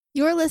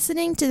You're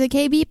listening to the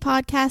KB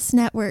Podcast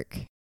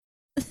Network.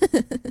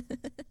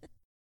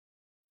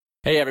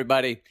 Hey,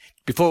 everybody.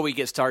 Before we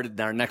get started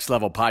in our Next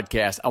Level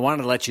podcast, I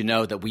wanted to let you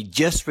know that we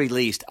just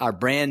released our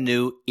brand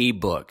new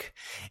ebook,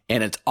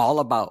 and it's all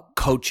about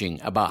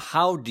coaching, about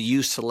how do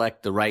you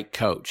select the right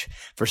coach.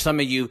 For some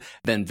of you,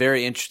 have been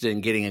very interested in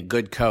getting a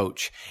good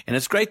coach, and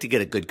it's great to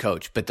get a good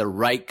coach, but the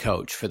right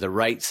coach for the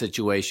right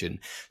situation.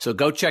 So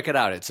go check it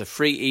out. It's a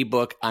free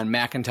ebook on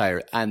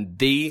McIntyre on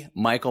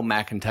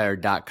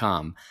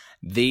themichaelmcintyre.com.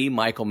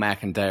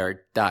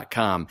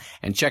 themichaelmcintyre.com,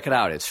 and check it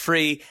out. It's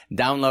free.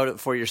 Download it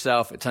for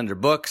yourself. It's under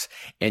books,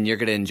 and you're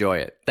going to enjoy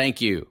it.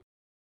 Thank you.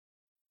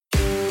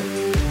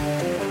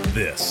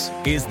 This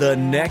is the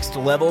Next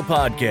Level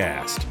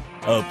Podcast,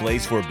 a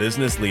place for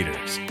business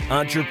leaders,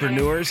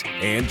 entrepreneurs,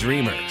 and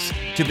dreamers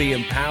to be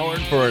empowered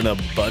for an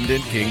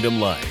abundant kingdom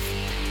life.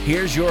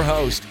 Here's your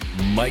host,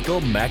 Michael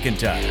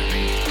McIntyre.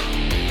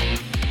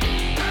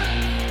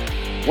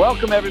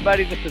 Welcome,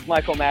 everybody. This is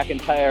Michael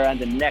McIntyre on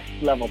the Next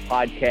Level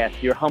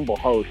Podcast, your humble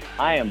host.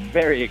 I am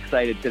very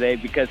excited today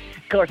because,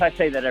 of course, I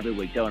say that every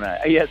week, don't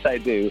I? Yes, I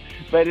do.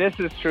 But this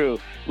is true.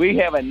 We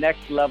have a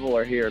next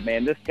leveler here,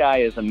 man. This guy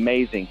is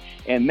amazing.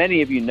 And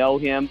many of you know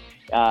him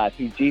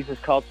through Jesus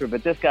Culture,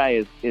 but this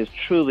guy is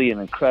truly an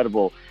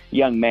incredible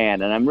young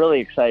man, and I'm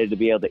really excited to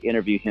be able to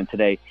interview him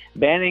today.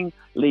 Banning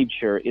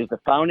Liebscher is the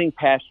founding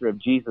pastor of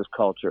Jesus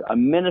Culture, a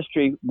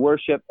ministry,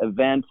 worship,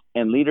 event,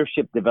 and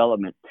leadership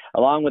development.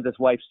 Along with his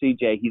wife,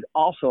 CJ, he's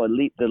also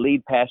the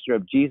lead pastor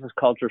of Jesus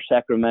Culture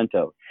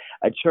Sacramento,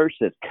 a church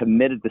that's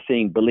committed to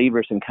seeing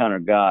believers encounter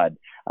God.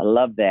 I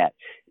love that.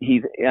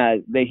 He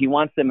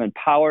wants them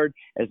empowered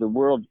as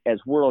world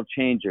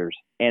changers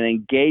and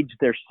engage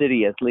their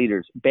city as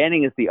leaders.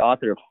 Banning is the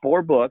author of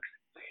 4 books,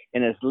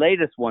 and his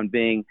latest one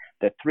being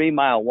The 3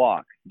 Mile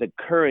Walk, the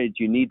courage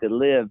you need to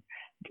live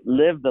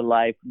the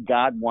life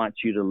God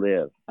wants you to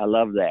live. I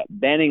love that.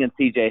 Banning and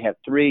CJ have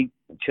 3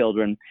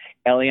 children,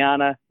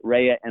 Eliana,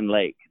 Rhea, and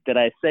Lake. Did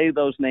I say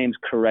those names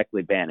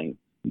correctly, Banning?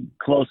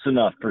 Close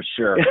enough, for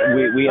sure.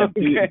 We have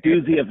Okay.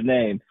 doozy of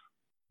names.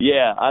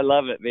 Yeah, I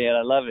love it, man.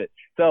 I love it.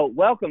 So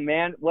welcome,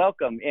 man.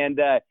 Welcome. And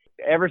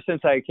ever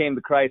since I came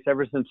to Christ,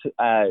 ever since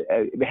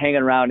hanging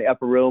around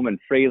Upper Room and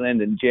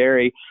Freeland and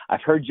Jerry,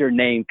 I've heard your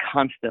name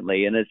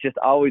constantly, and it's just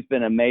always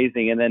been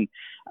amazing. And then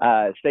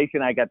Stacey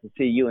and I got to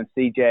see you and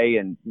CJ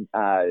and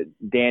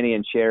Danny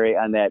and Sherry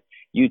on that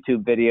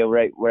YouTube video,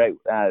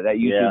 that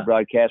YouTube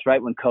broadcast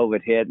right when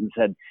COVID hit, and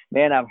said,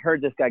 man, I've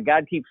heard this guy.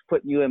 God keeps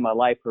putting you in my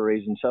life for a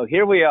reason. So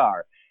here we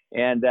are.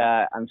 And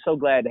I'm so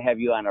glad to have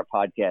you on our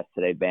podcast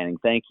today, Banning.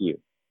 Thank you.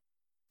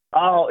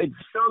 Oh, it's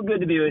so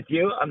good to be with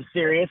you. I'm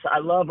serious. I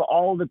love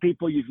all the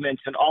people you've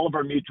mentioned, all of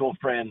our mutual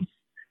friends.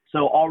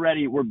 So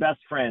already we're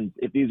best friends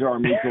if these are our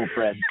mutual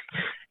friends.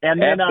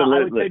 And then I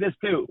would say this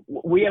too.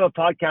 We have a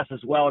podcast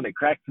as well, and it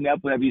cracks me up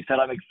whenever you said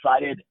I'm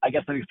excited. I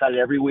guess I'm excited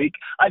every week.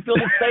 I feel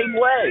the same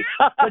way.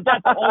 But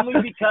that's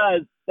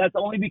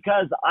only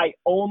because I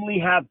only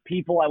have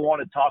people I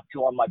want to talk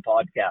to on my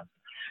podcast.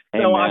 So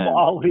Amen. I'm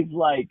always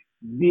like,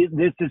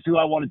 this is who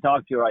I want to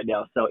talk to right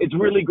now. So it's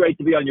really great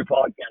to be on your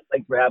podcast.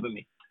 Thanks for having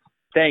me.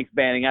 Thanks,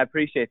 Banning. I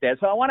appreciate that.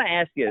 So I want to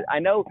ask you, I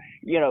know,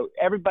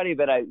 everybody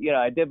that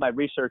I did my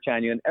research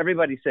on you, and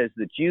everybody says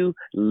that you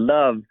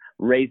love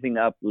raising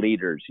up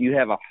leaders. You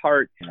have a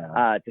heart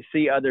to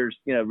see others,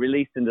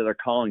 released into their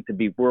calling to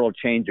be world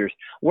changers.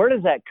 Where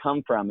does that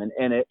come from?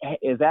 And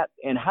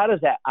how does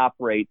that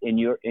operate in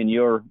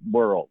your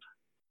world?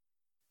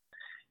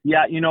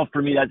 Yeah,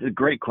 for me, that's a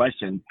great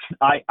question.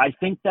 I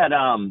think that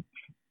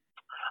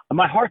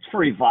my heart's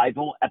for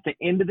revival at the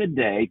end of the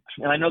day.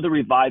 And I know the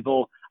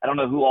revival, I don't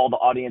know who all the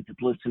audience is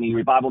listening.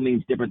 Revival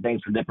means different things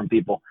for different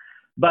people.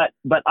 But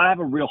I have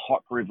a real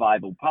heart for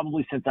revival,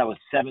 probably since I was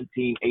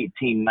 17,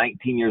 18,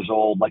 19 years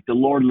old. Like the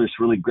Lord just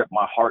really gripped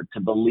my heart to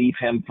believe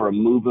him for a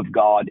move of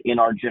God in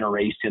our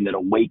generation that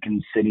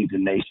awakens cities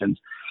and nations.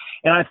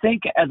 And I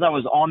think as I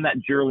was on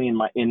that journey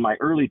in my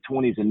early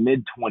 20s and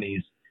mid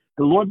 20s,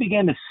 the Lord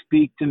began to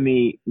speak to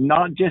me,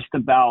 not just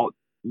about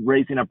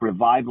raising up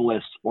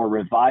revivalists or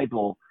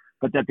revival,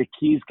 but that the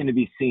key is going to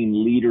be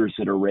seeing leaders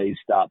that are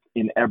raised up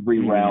in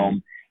every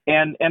realm.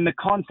 And the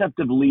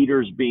concept of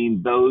leaders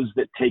being those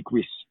that take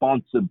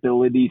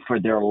responsibility for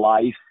their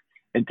life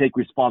and take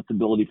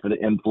responsibility for the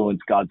influence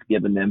God's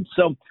given them.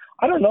 So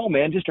I don't know,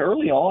 man, just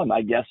early on,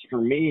 I guess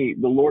for me,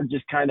 the Lord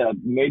just kind of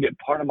made it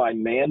part of my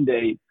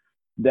mandate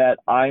that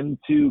I'm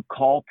to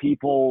call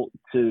people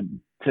to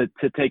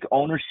take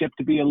ownership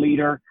to be a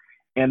leader,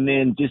 and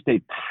then just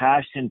a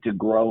passion to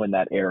grow in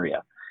that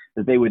area,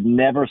 that they would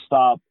never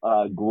stop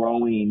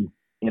growing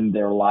in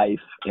their life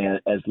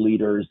as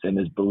leaders and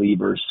as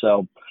believers.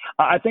 So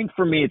I think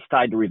for me, it's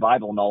tied to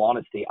revival, in all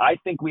honesty. I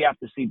think we have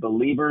to see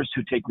believers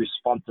who take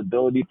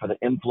responsibility for the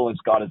influence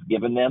God has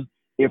given them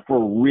if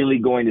we're really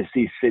going to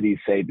see cities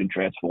saved and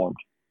transformed.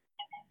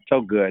 So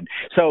good.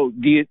 So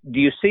do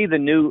you see the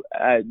new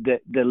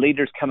the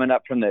leaders coming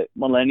up from the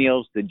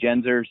millennials, the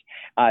Gen Zers?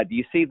 Do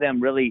you see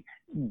them really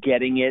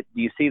getting it?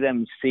 Do you see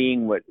them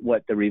seeing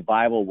what the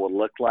revival will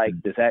look like?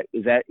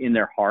 Is that in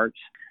their hearts?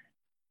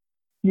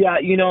 Yeah,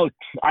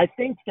 I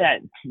think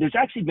that there's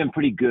actually been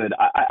pretty good.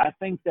 I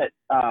think that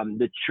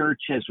the church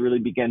has really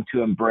begun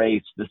to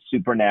embrace the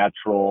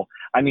supernatural.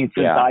 I mean,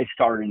 since I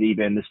started,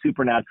 even the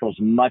supernatural is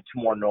much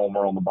more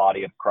normal in the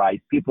body of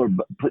Christ. People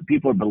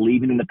are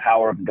believing in the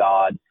power of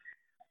God.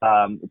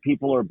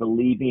 People are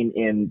believing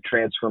in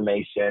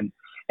transformation,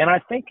 and I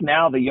think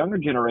now the younger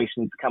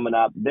generations coming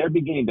up, they're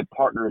beginning to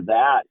partner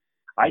that.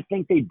 I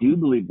think they do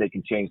believe they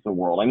can change the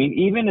world. I mean,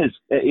 even as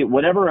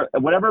whatever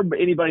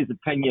anybody's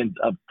opinions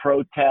of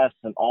protests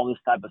and all this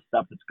type of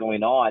stuff that's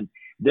going on,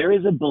 there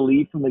is a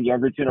belief from the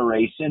younger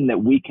generation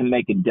that we can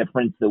make a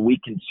difference, that we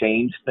can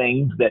change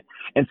things.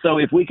 And so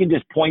if we can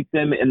just point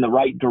them in the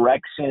right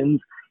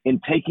directions in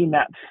taking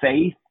that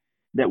faith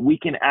that we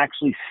can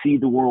actually see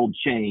the world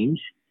change,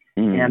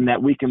 and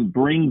that we can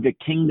bring the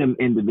kingdom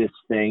into this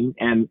thing,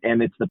 and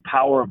it's the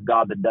power of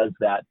God that does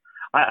that.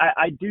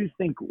 I do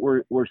think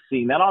we're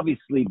seeing that.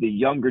 Obviously, the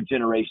younger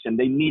generation,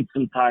 they need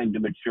some time to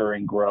mature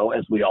and grow,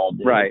 as we all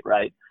do. Right.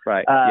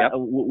 Yep.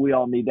 We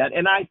all need that.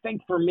 And I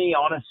think for me,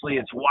 honestly,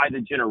 it's why the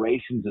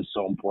generations is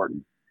so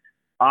important.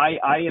 I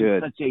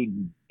am such a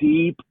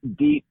deep,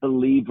 deep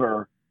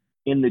believer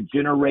in the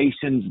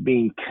generations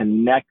being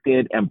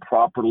connected and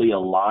properly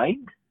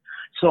aligned.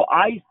 So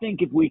I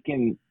think if we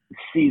can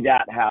see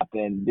that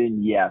happen,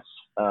 then yes,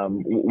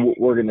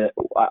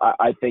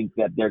 I think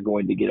that they're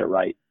going to get it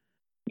right.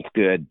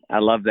 Good. I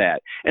love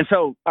that. And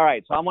so, all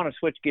right, so I want to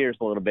switch gears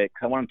a little bit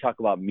because I want to talk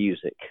about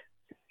music.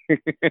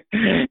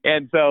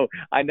 And so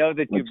I know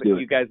that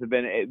you guys have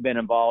been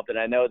involved, and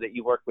I know that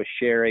you work with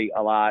Sherry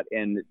a lot,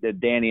 and that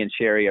Danny and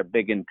Sherry are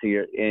big into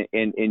your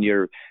in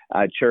your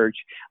church.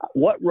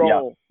 What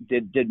role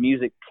did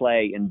music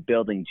play in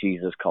building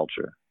Jesus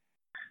culture?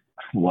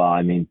 Well,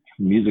 I mean,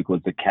 music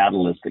was the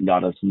catalyst that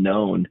got us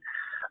known.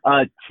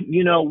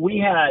 We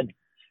had,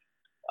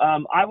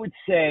 I would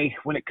say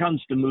when it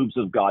comes to moves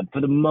of God, for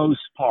the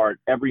most part,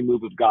 every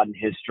move of God in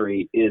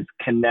history is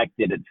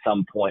connected at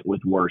some point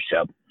with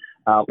worship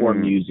or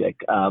music,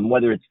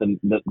 whether it's the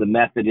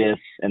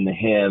Methodists and the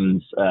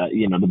hymns,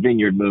 the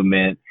Vineyard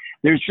movement.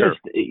 There's just,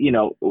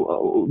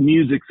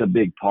 music's a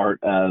big part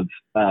of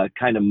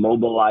kind of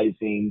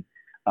mobilizing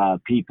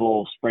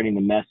people, spreading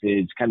the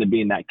message, kind of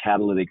being that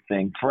catalytic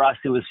thing. For us,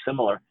 it was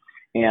similar.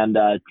 And,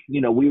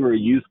 we were a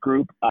youth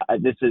group.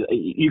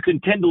 You can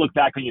tend to look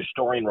back on your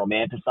story and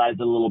romanticize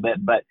it a little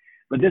bit, but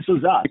this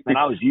was us. And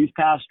I was youth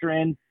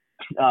pastoring.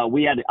 I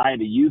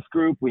had a youth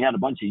group. We had a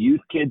bunch of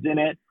youth kids in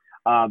it.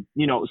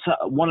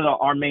 One of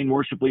our main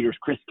worship leaders,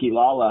 Chris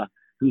Kilala,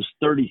 who's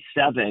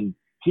 37,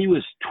 he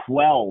was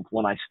 12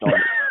 when I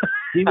started.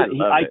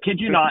 I kid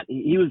you not,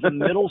 he was a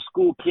middle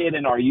school kid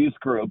in our youth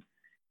group,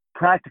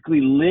 practically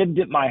lived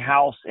at my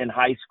house in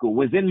high school,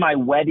 was in my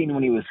wedding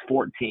when he was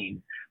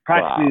 14,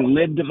 practically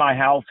lived at my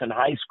house in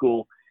high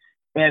school.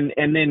 And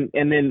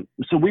then,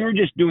 so we were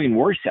just doing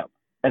worship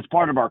as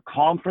part of our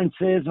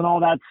conferences and all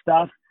that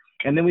stuff.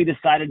 And then we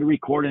decided to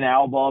record an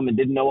album and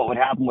didn't know what would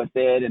happen with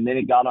it. And then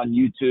it got on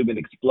YouTube and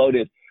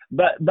exploded.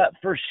 But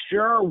for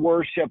sure,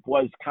 worship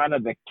was kind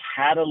of the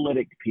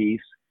catalytic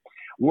piece.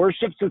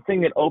 Worship's the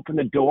thing that opened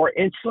the door.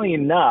 Interestingly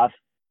enough,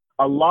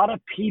 a lot of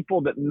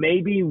people that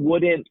maybe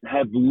wouldn't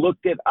have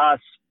looked at us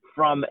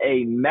from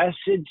a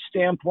message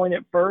standpoint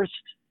at first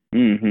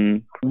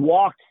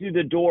walked through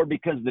the door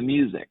because of the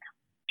music.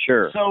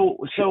 Sure.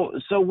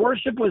 So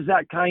worship was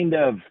that kind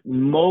of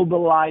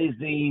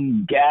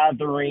mobilizing,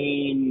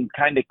 gathering,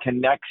 kind of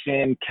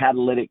connection,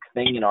 catalytic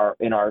thing in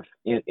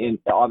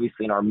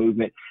obviously in our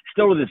movement.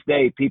 Still to this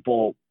day,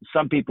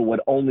 some people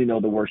would only know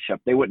the worship.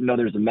 They wouldn't know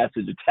there's a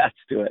message attached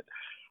to it.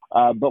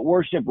 But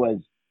worship was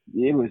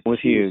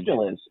huge.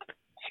 Still is.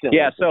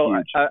 So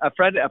a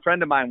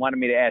friend of mine wanted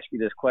me to ask you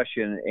this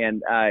question,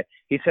 and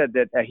he said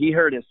that he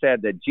heard it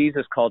said that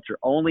Jesus culture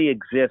only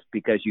exists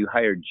because you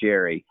hired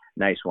Jerry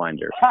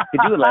Nicewinder.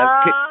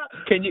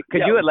 Could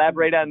you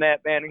elaborate on that,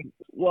 Manny?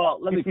 Well,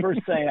 let me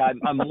first say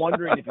I'm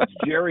wondering if it's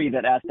Jerry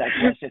that asked that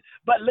question.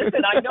 But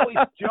listen, I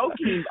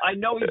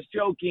know he's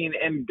joking,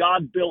 and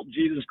God built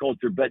Jesus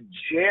culture. But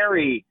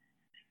Jerry,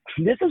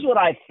 this is what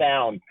I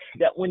found,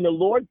 that when the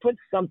Lord puts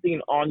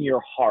something on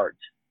your heart,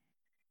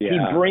 He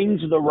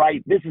brings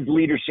this is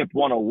leadership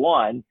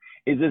 101,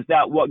 is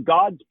that what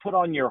God's put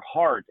on your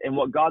heart and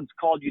what God's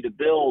called you to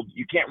build,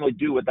 you can't really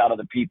do without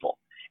other people.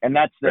 And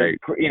that's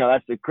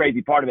that's the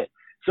crazy part of it.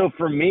 So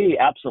for me,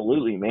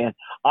 absolutely, man.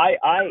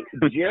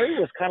 Jerry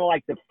was kind of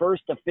like the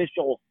first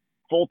official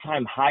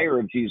full-time hire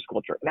of Jesus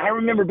Culture. And I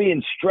remember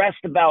being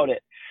stressed about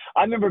it.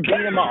 I remember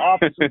being in my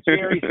office with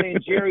Jerry saying,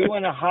 Jerry, we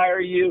want to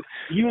hire you.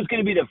 You was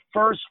going to be the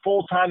first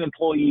full-time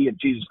employee of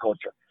Jesus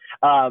Culture.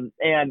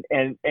 And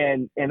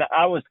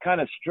I was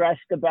kind of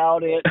stressed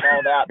about it and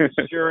all that.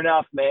 But sure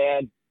enough,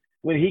 man,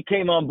 when he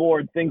came on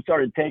board, things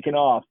started taking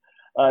off.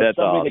 That's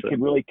somebody awesome. that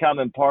could really come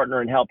and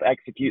partner and help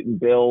execute and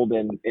build,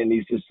 and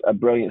he's just a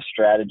brilliant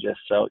strategist.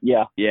 So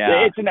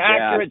it's an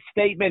accurate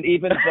statement,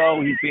 even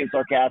though he's being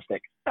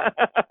sarcastic.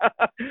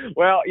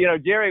 Well,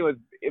 Jerry was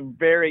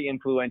very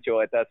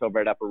influential at us over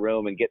at Upper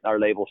Room and getting our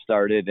label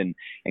started and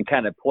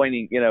kind of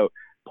pointing,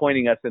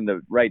 pointing us in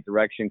the right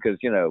direction because,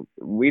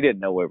 we didn't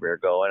know where we were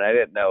going. I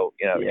didn't know,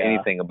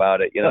 anything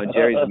about it.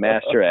 Jerry's a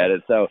master at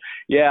it. So,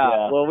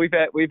 well, we've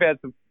had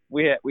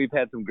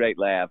some great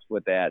laughs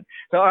with that.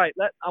 So, all right,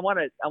 I want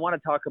to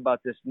talk about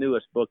this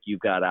newest book you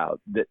got out,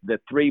 the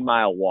 3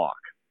 Mile Walk.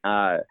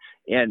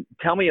 And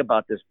tell me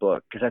about this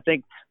book, because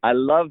I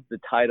love the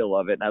title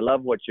of it, and I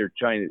love what you're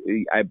trying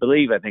to. I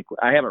think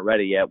I haven't read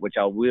it yet, which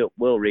I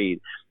will read.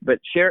 But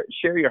share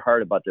your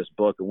heart about this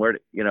book and where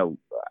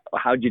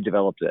how'd you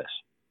develop this?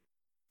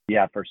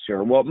 Yeah, for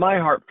sure. Well, my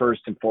heart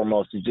first and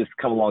foremost is just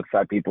come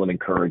alongside people and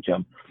encourage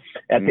them.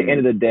 At the end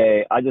of the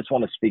day, I just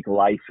want to speak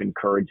life and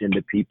courage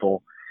into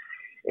people.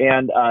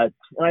 And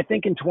I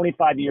think in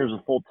 25 years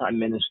of full-time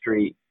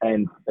ministry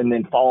and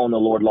then following the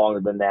Lord longer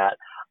than that,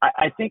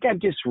 I think I've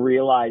just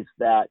realized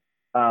that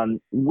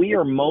we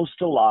are most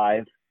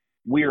alive,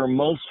 we are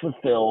most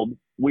fulfilled,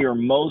 we are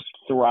most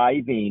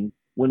thriving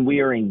when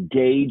we are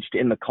engaged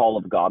in the call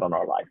of God on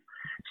our life.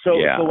 So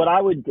what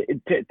I would,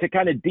 to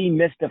kind of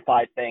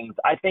demystify things,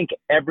 I think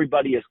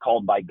everybody is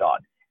called by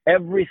God.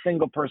 Every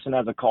single person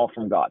has a call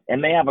from God,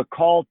 and they have a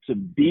call to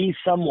be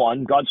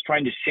someone. God's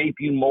trying to shape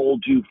you,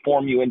 mold you,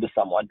 form you into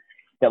someone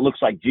that looks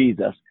like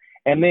Jesus.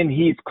 And then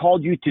he's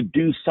called you to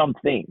do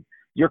something.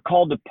 You're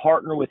called to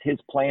partner with his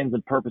plans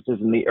and purposes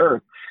in the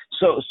earth.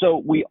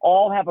 So we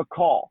all have a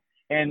call,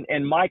 and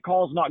my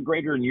call is not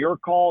greater than your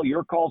call.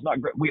 Your call is not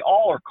great. We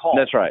all are called.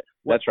 That's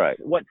right.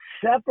 What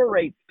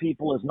separates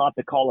people is not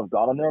the call of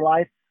God on their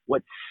life.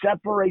 What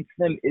separates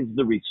them is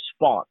the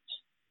response.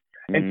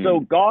 And so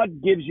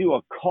God gives you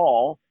a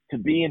call to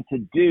be and to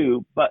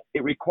do, but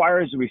it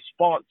requires a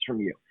response from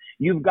you.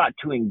 You've got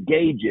to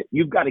engage it.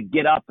 You've got to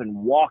get up and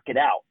walk it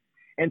out.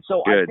 And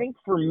so I think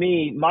for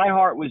me, my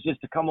heart was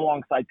just to come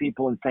alongside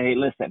people and say, hey,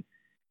 listen,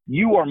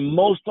 you are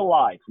most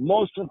alive,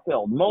 most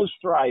fulfilled, most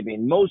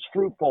thriving, most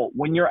fruitful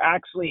when you're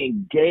actually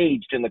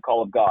engaged in the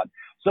call of God.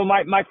 So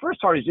my first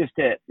heart is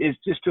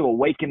just to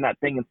awaken that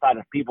thing inside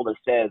of people that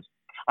says,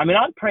 I'm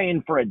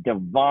praying for a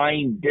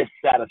divine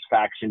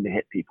dissatisfaction to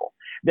hit people,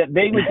 that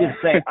they would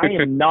just say,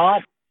 I am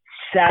not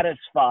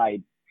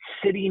satisfied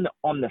sitting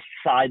on the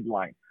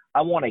sideline.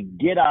 I want to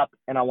get up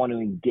and I want to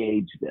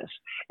engage this.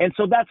 And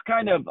so that's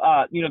kind of,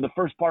 the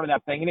first part of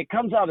that thing. And it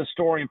comes out of the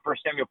story in 1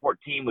 Samuel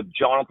 14 with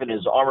Jonathan,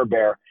 his armor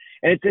bearer.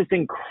 And it's this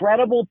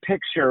incredible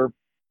picture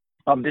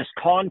of this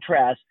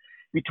contrast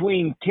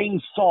between King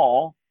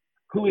Saul,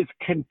 who is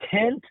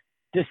content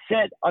to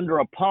sit under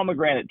a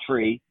pomegranate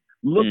tree,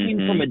 looking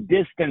from a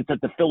distance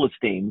at the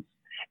Philistines,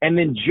 and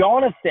then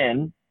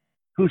Jonathan,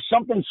 who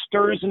something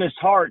stirs in his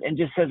heart and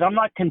just says, I'm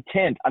not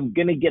content. I'm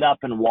going to get up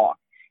and walk.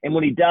 And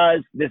when he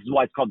does, this is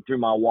why it's called 3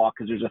 Mile Walk,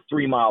 because there's a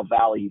 3 mile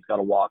valley he's got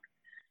to walk.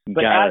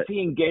 But as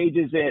he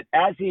engages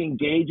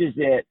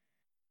it,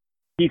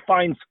 he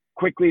finds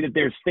quickly that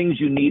there's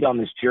things you need on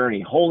this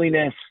journey.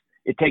 Holiness,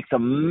 it takes a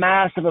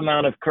massive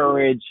amount of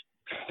courage,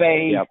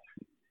 faith. Yep.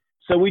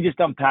 So we just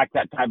unpack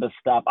that type of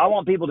stuff. I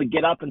want people to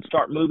get up and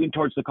start moving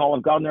towards the call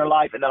of God in their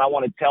life. And then I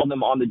want to tell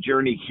them on the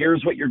journey,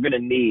 here's what you're going to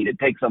need. It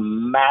takes a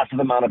massive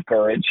amount of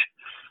courage.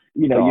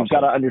 Awesome. You've got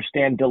to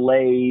understand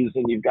delays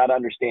and you've got to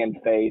understand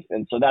faith.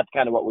 And so that's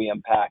kind of what we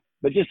unpack.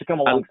 But just to come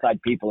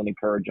alongside people and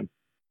encourage them.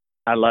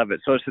 I love it.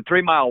 So it's the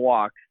 3 mile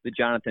walk that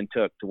Jonathan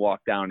took to walk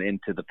down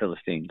into the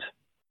Philistines.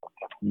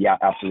 Yeah,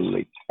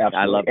 absolutely.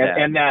 I love that.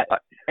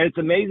 And it's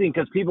amazing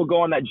because people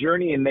go on that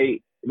journey and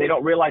they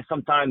don't realize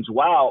sometimes,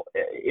 wow,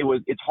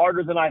 it's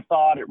harder than I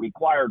thought. It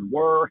required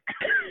work.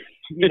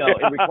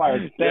 It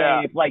required faith.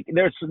 Yeah. Like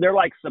they're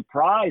like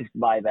surprised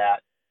by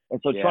that. And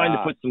so trying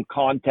to put some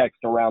context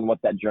around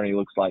what that journey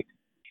looks like.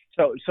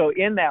 So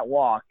in that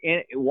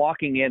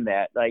walking in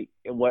that, like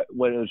what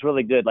was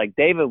really good, like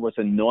David was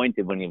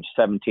anointed when he was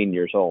 17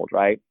 years old,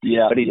 right?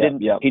 Yeah. But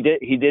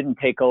he didn't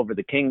take over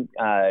the king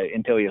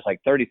until he was like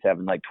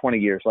 37, like 20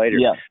 years later.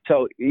 Yeah.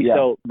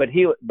 But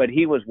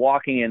he was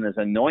walking in his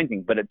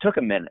anointing, but it took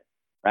a minute,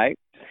 right?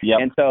 Yeah.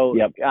 And so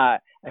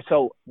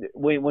so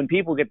when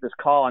people get this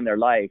call on their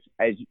life,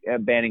 as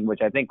Banning,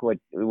 which I think what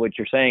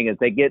you're saying is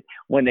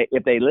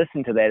if they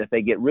listen to that, if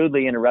they get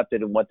rudely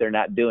interrupted in what they're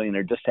not doing,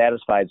 they're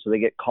dissatisfied, so they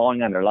get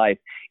calling on their life.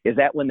 Is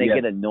that when they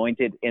get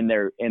anointed in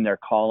their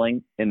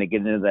calling and they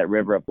get into that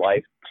river of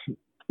life?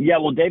 Yeah,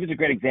 well, David's a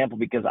great example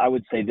because I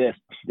would say this,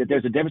 that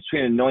there's a difference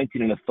between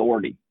anointing and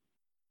authority.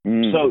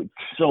 So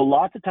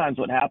lots of times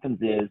what happens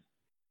is,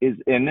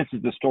 and this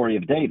is the story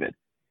of David,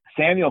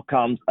 Samuel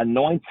comes,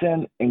 anoints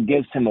him, and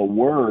gives him a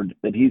word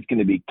that he's going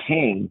to be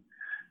king.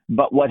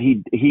 But so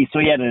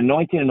he had an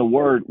anointing and a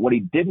word. What he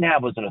didn't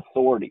have was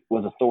authority.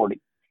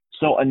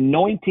 So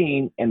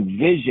anointing and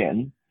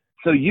vision.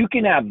 So you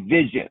can have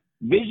vision.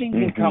 Vision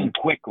can come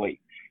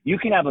quickly. You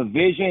can have a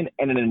vision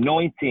and an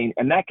anointing,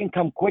 and that can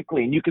come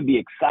quickly, and you can be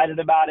excited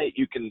about it.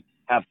 You can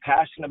have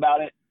passion about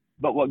it.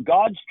 But what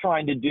God's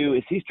trying to do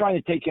is he's trying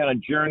to take you on a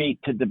journey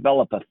to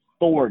develop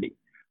authority.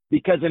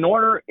 Because in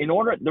order,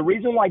 the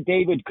reason why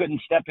David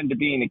couldn't step into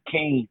being a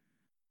king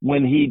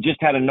when he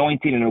just had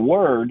anointing and a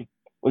word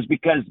was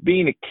because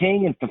being a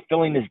king and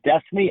fulfilling his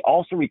destiny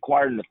also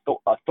required an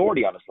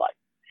authority on his life.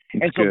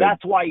 And so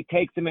that's why he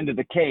takes them into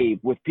the cave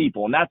with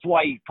people. And that's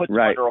why he puts them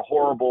under a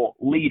horrible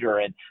leader.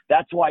 And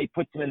that's why he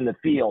puts them in the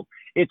field.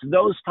 It's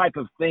those type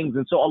of things.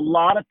 And so a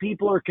lot of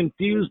people are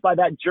confused by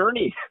that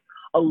journey.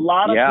 A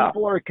lot of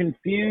people are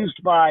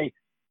confused by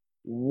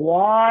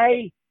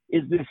why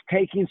is this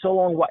taking so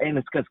long? And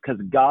it's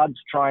because God's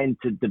trying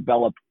to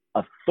develop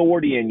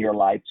authority in your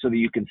life so that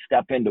you can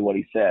step into what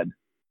he said.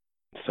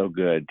 So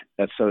good.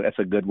 That's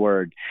a good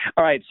word.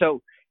 All right.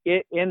 So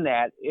I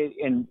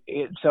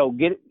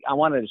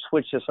wanted to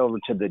switch this over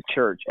to the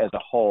church as a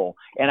whole.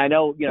 And I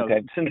know,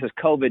 since this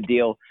COVID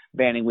deal,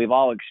 Banning, we've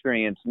all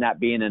experienced not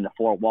being in the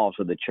four walls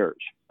of the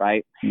church,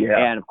 right? Yeah.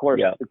 And of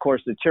course,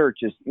 the church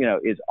is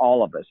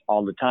all of us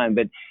all the time.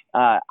 But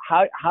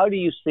how do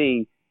you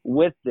see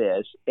with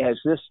this, has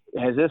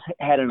this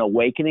had an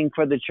awakening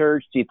for the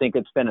church? Do you think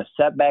it's been a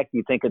setback? Do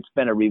you think it's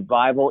been a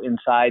revival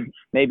inside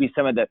maybe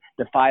some of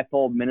the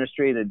fivefold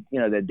ministry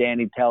that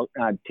Danny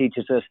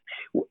teaches us?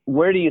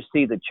 Where do you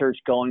see the church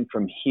going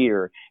from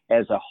here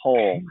as a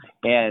whole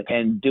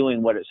and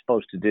doing what it's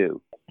supposed to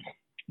do?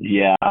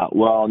 Yeah,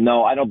 well,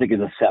 no, I don't think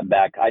it's a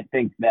setback. I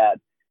think that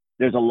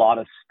there's a lot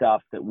of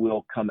stuff that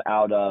will come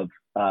out of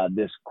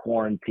this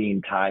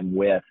quarantine time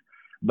with.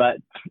 But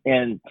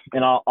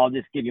I'll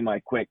just give you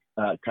my quick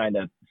kind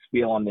of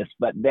spiel on this.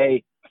 But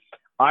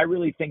I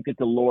really think that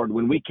the Lord,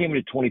 when we came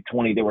into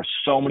 2020, there were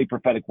so many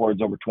prophetic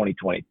words over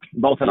 2020,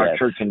 both in our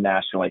church and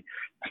nationally,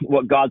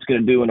 what God's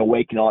going to do and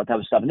awaken, all that type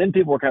of stuff. And then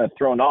people were kind of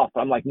thrown off.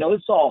 I'm like, no,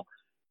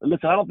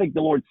 listen, I don't think the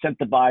Lord sent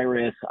the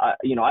virus. I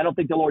don't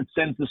think the Lord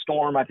sends the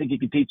storm. I think he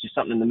could teach you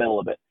something in the middle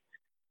of it.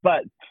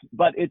 But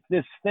it's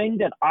this thing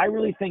that I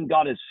really think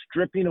God is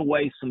stripping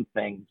away some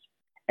things.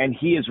 And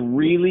he is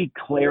really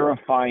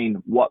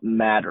clarifying what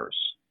matters.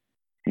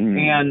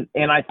 And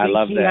I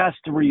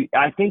think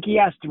I think he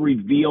has to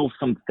reveal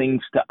some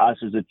things to us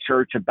as a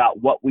church about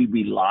what we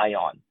rely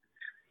on.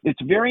 It's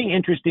very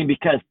interesting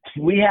because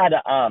we had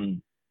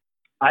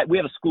we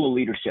have a school of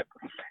leadership.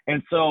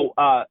 And so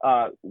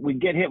we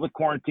get hit with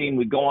quarantine,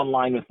 we go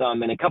online with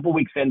them, and a couple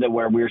weeks into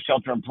where we were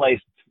shelter in place,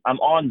 I'm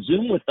on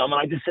Zoom with them,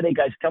 and I just said, hey,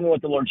 guys, tell me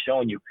what the Lord's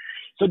showing you.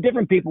 So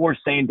different people were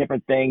saying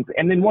different things.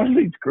 And then one of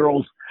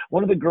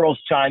the girls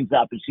chimes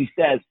up, and she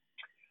says,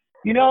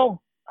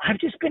 I've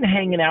just been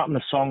hanging out in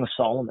the Song of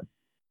Solomon.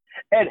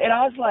 And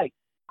I was like,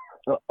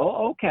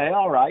 oh, okay,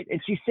 all right.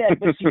 And she said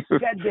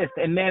this,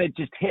 and man, it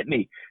just hit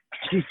me.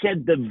 She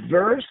said the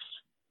verse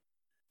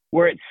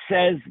where it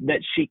says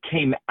that she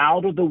came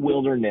out of the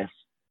wilderness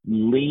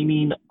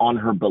leaning on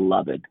her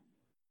beloved.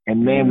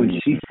 And man, when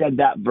she said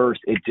that verse,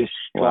 it just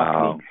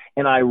struck me.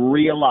 And I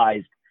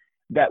realized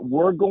that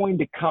we're going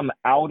to come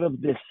out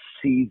of this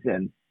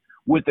season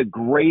with a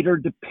greater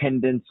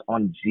dependence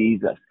on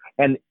Jesus.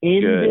 And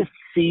in this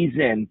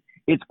season,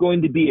 it's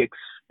going to be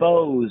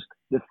exposed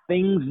the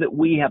things that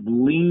we have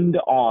leaned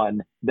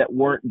on that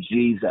weren't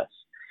Jesus.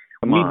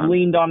 We've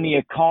leaned on the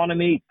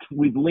economy.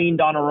 We've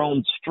leaned on our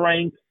own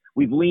strength.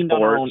 We've leaned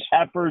on our own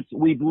efforts.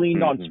 We've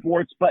leaned on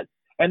sports.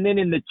 And then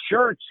in the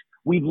church,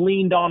 we've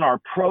leaned on our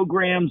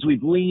programs.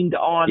 We've leaned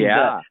on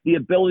the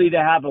ability to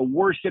have a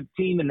worship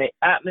team and the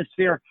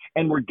atmosphere.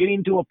 And we're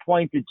getting to a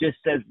point that just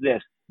says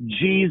this: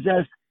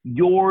 Jesus,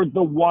 you're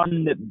the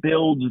one that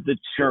builds the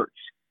church.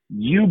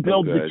 You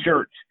build the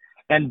church.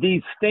 And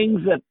these things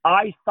that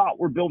I thought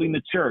were building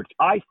the church,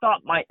 I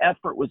thought my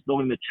effort was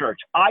building the church.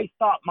 I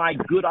thought my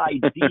good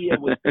idea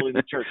was building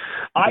the church.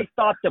 I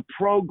thought the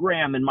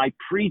program and my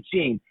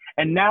preaching,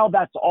 and now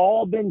that's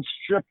all been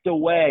stripped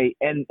away.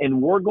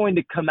 And we're going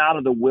to come out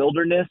of the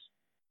wilderness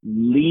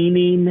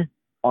leaning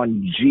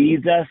on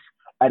Jesus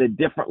at a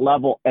different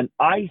level. And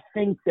I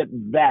think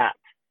that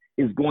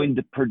is going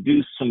to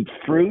produce some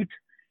fruit.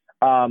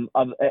 And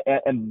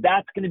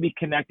that's going to be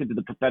connected to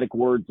the prophetic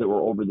words that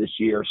were over this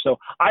year. So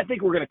I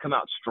think we're going to come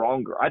out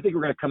stronger. I think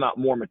we're going to come out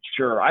more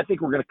mature. I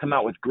think we're going to come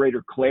out with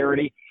greater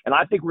clarity. And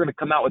I think we're going to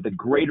come out with a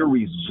greater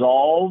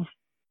resolve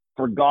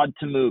for God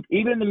to move.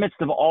 Even in the midst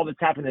of all that's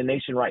happening in the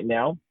nation right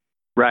now,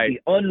 the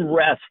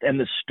unrest and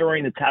the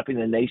stirring that's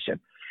happening in the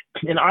nation.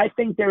 And I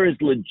think there is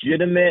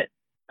legitimate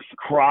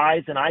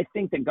cries, and I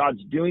think that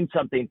God's doing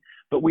something.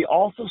 But we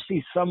also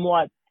see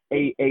somewhat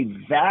a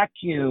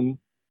vacuum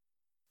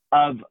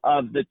of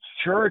the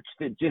church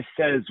that just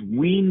says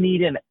we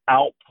need an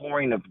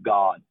outpouring of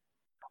God.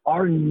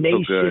 Our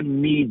nation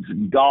needs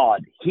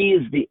God. He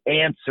is the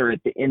answer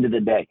at the end of the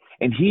day.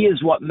 And he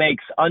is what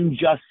makes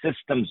unjust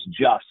systems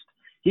just.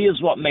 He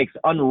is what makes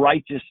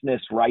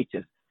unrighteousness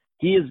righteous.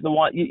 He is the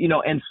one,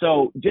 and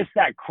so just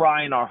that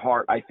cry in our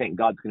heart, I think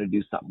God's going to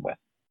do something with.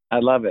 I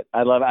love it.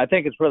 I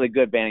think it's really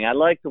good, Banning. I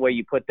like the way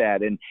you put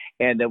that, and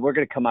that we're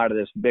going to come out of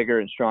this bigger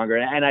and stronger.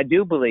 And I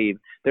do believe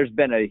there's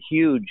been a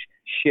huge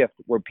shift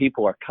where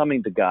people are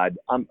coming to God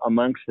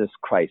amongst this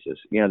crisis.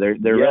 They're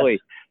really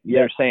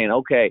they're saying,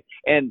 okay,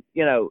 and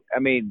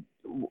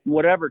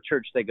whatever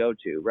church they go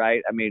to,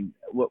 right?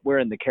 We're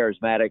in the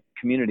charismatic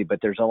community, but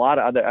there's a lot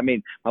of other.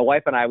 My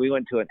wife and I, we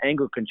went to an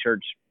Anglican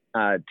church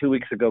 2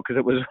 weeks ago because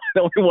it was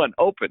the only one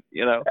open,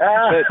 You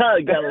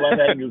gotta love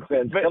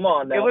Anglicans. Come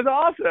on now. It was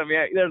awesome.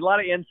 Yeah, there's a lot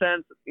of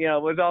incense.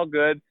 It was all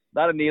good.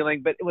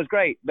 kneeling, but it was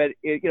great. But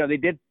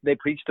they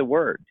preached the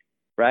word,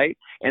 right?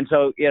 And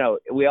so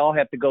we all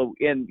have to go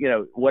in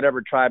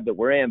whatever tribe that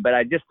we're in. But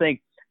I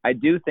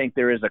do think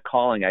there is a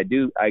calling. I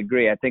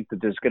agree. I think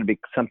that there's going to be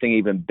something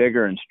even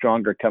bigger and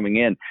stronger coming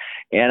in.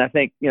 And I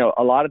think,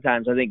 a lot of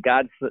times I think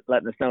God's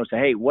letting us know, say,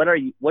 hey,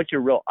 what's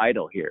your real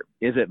idol here?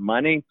 Is it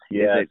money?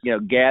 Yes. Is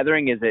it,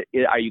 gathering?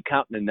 Are you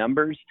counting the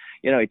numbers?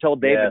 He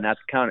told David not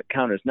to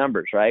count his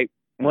numbers, right?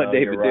 What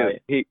David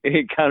do?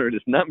 He counted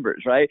his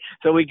numbers, right?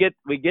 So we get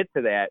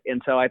to that.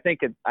 And so I think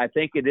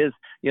it is,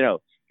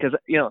 because,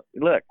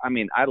 look, I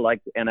mean, I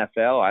like the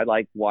NFL. I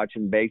like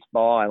watching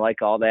baseball. I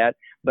like all that.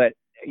 But,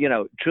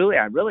 truly,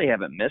 I really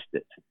haven't missed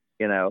it.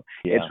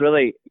 It's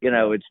really,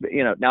 now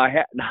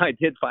I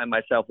did find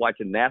myself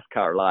watching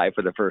NASCAR live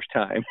for the first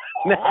time.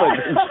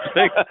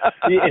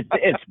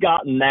 It's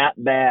gotten that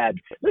bad.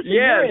 Listen,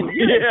 you're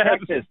in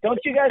Texas. Don't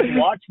you guys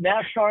watch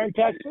NASCAR in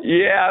Texas?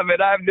 Yeah,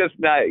 but I'm just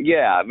not.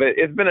 Yeah, but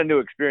it's been a new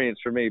experience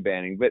for me,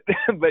 Banning. But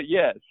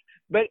yes.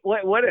 But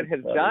what it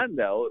has done,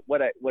 though,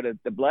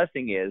 the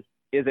blessing is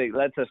it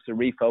lets us to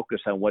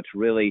refocus on what's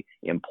really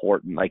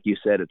important. Like you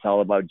said, it's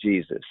all about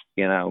Jesus.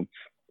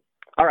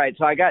 All right,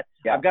 so I've got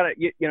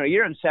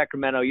you're in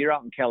Sacramento, you're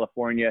out in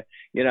California,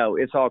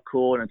 it's all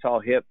cool and it's all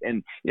hip,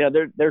 and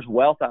there's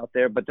wealth out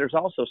there, but there's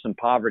also some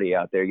poverty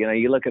out there.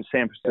 You look at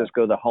San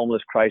Francisco, the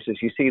homeless crisis,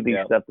 you see these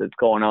stuff that's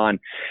going on.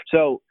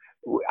 So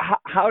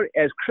how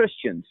as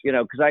Christians,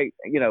 because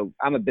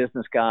I'm a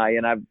business guy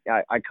and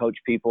I coach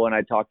people and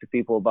I talk to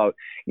people about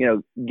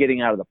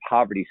getting out of the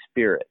poverty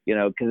spirit,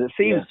 because it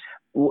seems.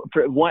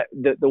 For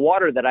the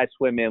water that I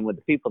swim in with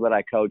the people that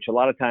I coach, a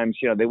lot of times,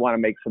 they want to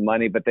make some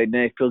money, but they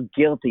feel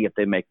guilty if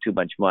they make too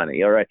much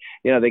money. All right.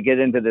 They get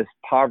into this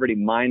poverty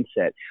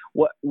mindset.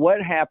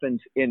 What happens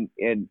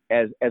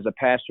as a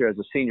pastor, as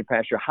a senior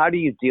pastor, how do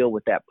you deal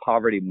with that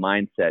poverty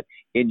mindset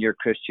in your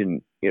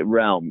Christian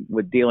realm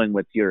with dealing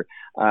with your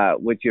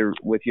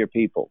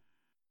people?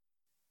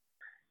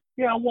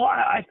 Yeah, well,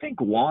 I think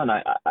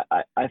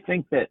I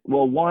think that,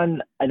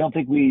 I don't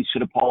think we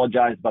should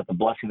apologize about the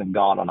blessing of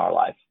God on our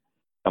life.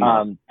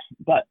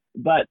 But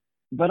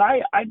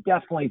I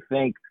definitely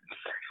think,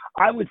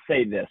 I would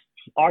say this,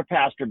 our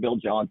pastor, Bill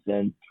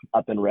Johnson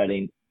up in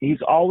Redding, he's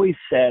always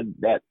said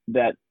that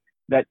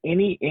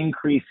any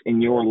increase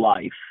in your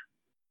life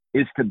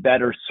is to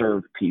better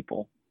serve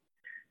people.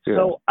 Yeah.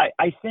 So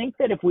I think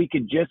that if we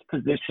could just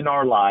position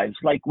our lives,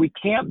 like we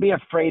can't be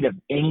afraid of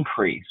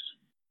increase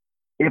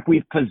if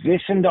we've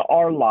positioned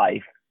our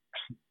life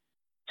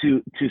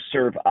to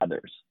serve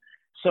others.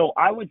 So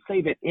I would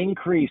say that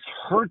increase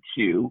hurts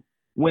you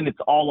when it's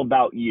all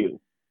about you.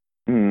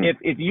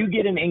 If you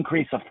get an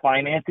increase of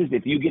finances,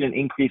 if you get an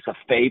increase of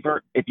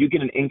favor, if you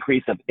get an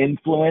increase of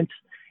influence,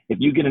 if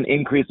you get an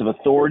increase of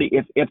authority,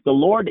 if the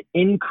Lord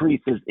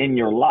increases in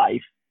your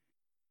life,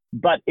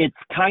 but it's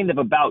kind of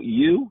about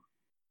you,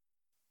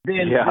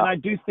 then I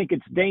do think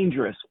it's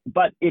dangerous.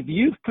 But if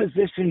you've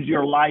positioned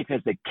your life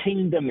as a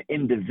kingdom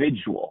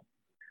individual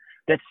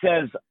that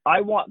says,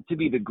 I want to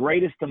be the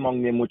greatest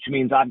among them, which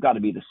means I've got to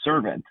be the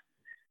servant,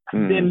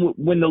 then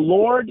when the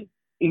Lord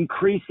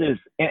increases,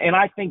 and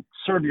I think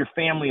serve your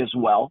family as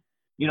well.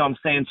 You know what I'm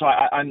saying? So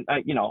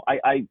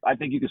I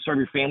think you can serve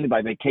your family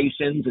by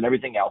vacations and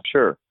everything else.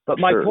 Sure. But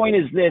my point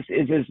is this,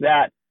 is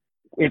that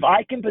if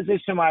I can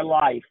position my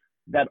life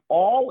that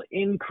all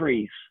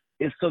increase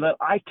is so that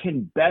I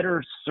can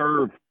better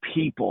serve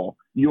people,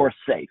 you're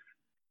safe.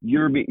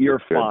 You're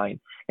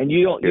fine. And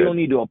you don't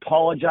need to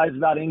apologize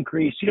about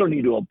increase. You don't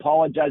need to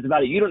apologize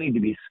about it. You don't need to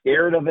be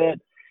scared of it.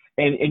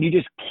 And you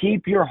just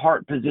keep your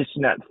heart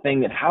positioned that thing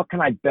that how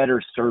can I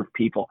better serve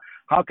people?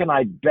 How can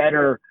I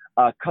better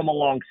come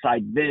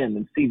alongside them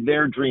and see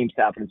their dreams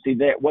happen, see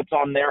what's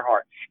on their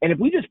heart? And if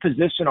we just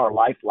position our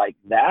life like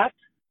that,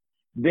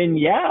 then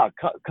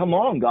come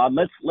on, God,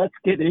 let's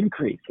get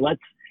increase.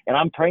 And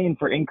I'm praying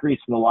for increase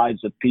in the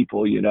lives of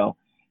people,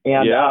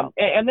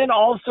 And then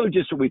also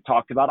just what we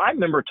talked about. I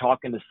remember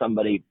talking to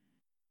somebody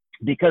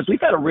because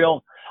I have a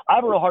real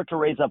heart to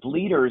raise up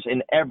leaders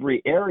in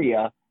every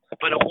area.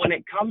 But when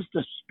it comes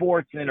to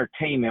sports and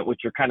entertainment,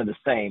 which are kind of the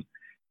same,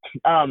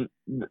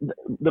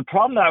 the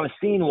problem that I was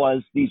seeing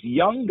was these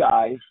young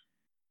guys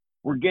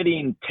were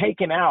getting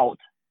taken out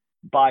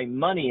by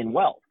money and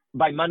wealth,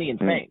 by money and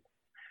fame.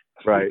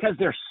 Right. Because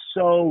they're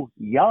so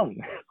young.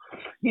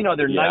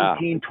 They're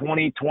 19,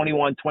 20,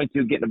 21,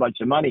 22, getting a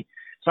bunch of money.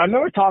 So I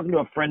remember talking to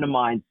a friend of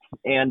mine,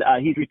 and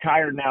he's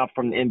retired now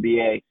from the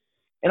NBA.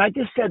 And I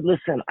just said,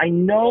 listen, I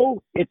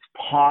know it's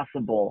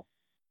possible.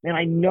 And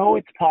I know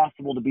it's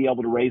possible to be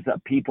able to raise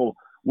up people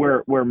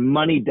where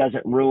money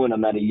doesn't ruin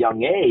them at a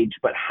young age,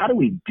 but how do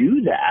we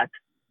do that?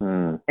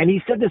 And he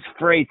said this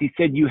phrase, he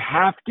said, you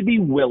have to be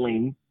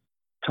willing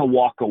to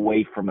walk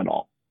away from it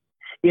all.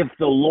 If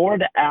the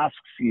Lord asks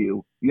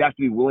you, you have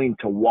to be willing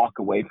to walk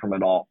away from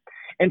it all.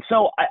 And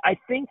so I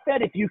think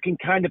that if you can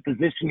kind of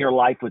position your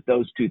life with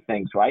those two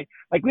things, right?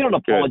 Like we don't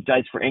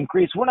apologize for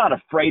increase. We're not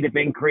afraid of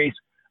increase,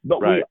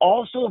 but we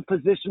also have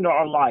positioned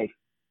our life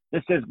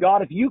that says,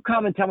 God, if you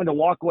come and tell me to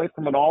walk away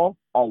from it all,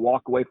 I'll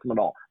walk away from it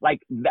all. Like,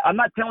 I'm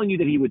not telling you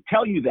that he would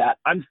tell you that.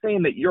 I'm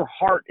saying that your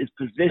heart is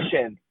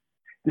positioned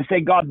to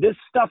say, God, this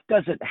stuff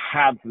doesn't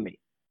have me.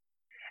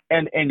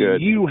 And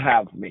you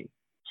have me.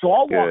 So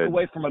I'll walk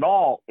away from it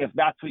all if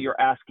that's what you're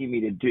asking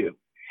me to do.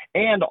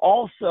 And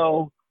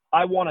also,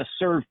 I want to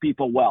serve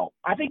people well.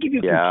 I think if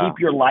you can keep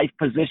your life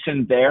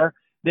positioned there,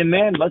 then,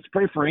 man, let's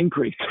pray for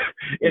increase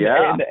in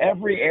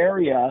every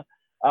area.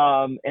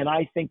 And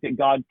I think that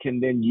God can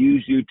then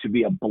use you to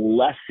be a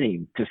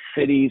blessing to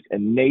cities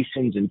and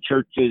nations and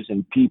churches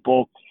and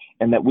people,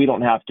 and that we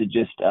don't have to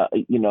just,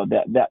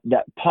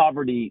 that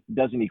poverty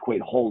doesn't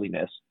equate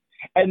holiness.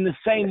 And the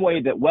same way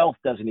that wealth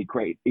doesn't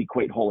equate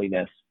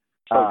holiness.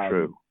 So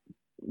true.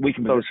 We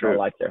can position our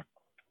life there.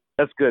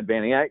 That's good,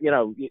 Benny.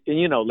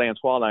 Lance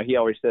Wallnau, he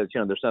always says,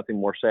 there's nothing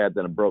more sad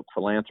than a broke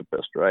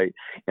philanthropist, right?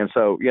 And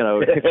so,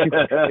 and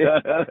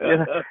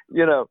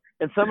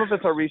some of us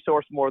are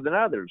resourced more than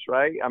others,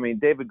 right? I mean,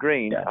 David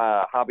Green,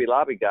 Hobby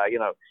Lobby guy,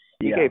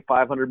 he gave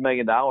 $500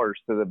 million to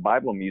the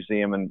Bible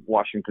Museum in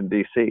Washington,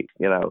 D.C.,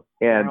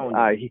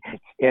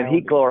 and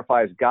he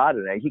glorifies God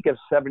in it. He gives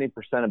 70%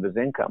 of his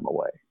income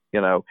away.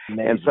 Amazing.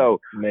 And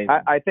so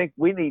I think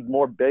we need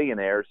more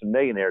billionaires and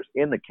millionaires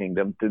in the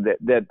kingdom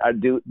that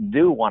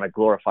do want to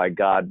glorify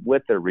God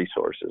with their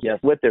resources,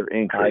 with their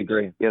increase. I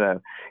agree.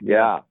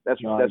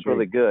 That's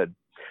really good.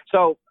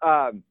 So,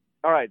 all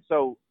right.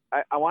 So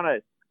I want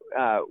to,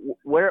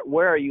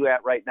 where are you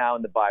at right now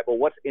in the Bible?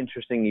 What's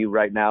interesting you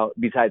right now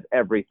besides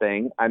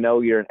everything? I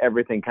know you're an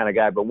everything kind of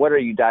guy, but what are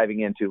you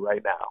diving into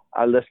right now?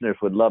 Our listeners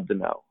would love to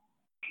know.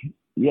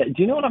 Yeah. Do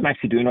you know what I'm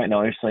actually doing right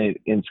now, actually,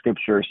 in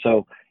Scripture?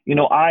 So,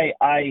 I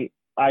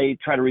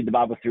try to read the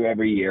Bible through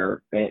every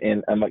year,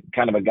 and I'm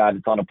kind of a guy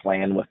that's on a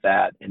plan with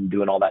that and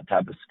doing all that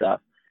type of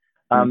stuff.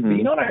 But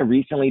you know what I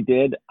recently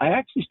did? I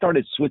actually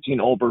started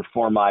switching over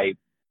for my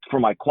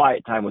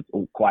quiet time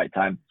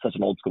such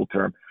an old school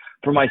term,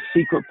 for my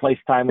secret place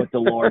time with the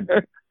Lord.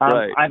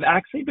 Right. I've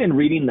actually been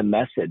reading the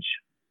Message.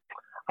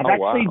 I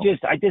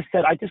just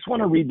said, I just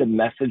want to read the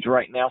Message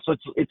right now. So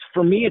it's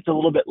for me, it's a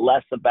little bit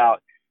less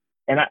about,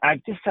 and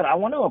I just said, I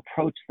want to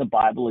approach the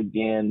Bible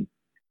again.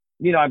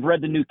 I've read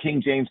the New King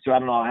James too, I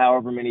don't know,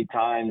 however many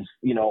times,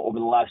 over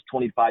the last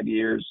 25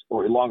 years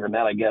or longer than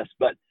that, I guess.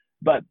 But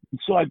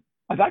so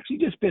I've actually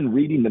just been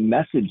reading the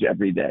Message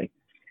every day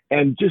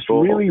and just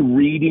really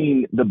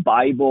reading the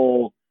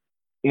Bible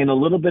in a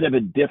little bit of a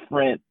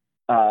different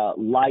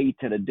light,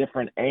 at a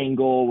different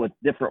angle, with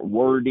different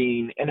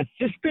wording. And it's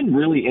just been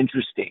really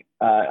interesting,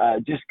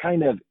 just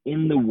kind of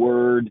in the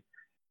Word,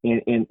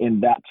 in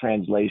that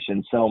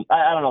translation. So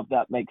I don't know if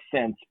that makes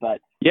sense,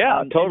 but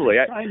totally.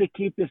 I'm trying to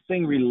keep this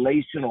thing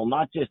relational,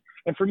 not just,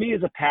 and for me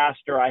as a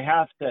pastor, I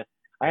have to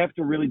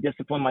really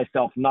discipline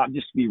myself, not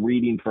just to be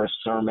reading for a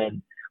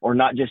sermon, or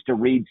not just to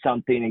read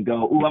something and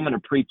go, I'm going to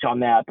preach on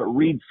that, but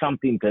read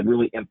something to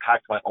really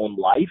impact my own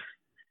life.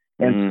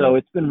 And so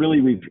it's been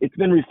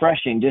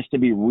refreshing just to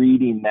be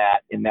reading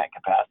that in that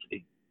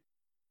capacity.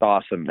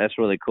 Awesome. That's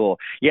really cool.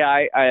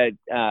 Yeah.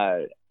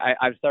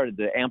 I've started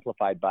the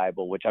Amplified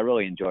Bible, which I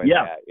really enjoy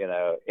that,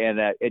 and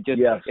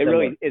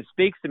it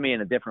speaks to me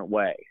in a different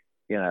way,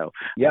 the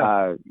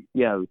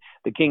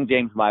King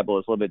James Bible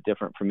is a little bit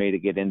different for me to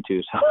get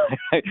into. So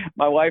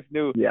my wife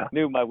knew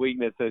my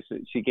weakness. So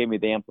she gave me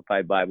the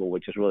Amplified Bible,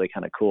 which is really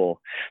kind of cool.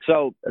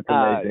 So that's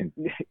amazing.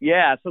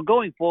 So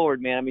going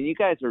forward, man, I mean, you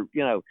guys are,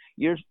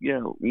 you're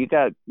still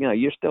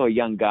a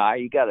young guy.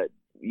 You got a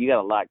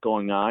lot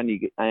going on.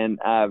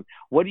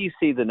 What do you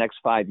see the next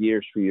 5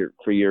 years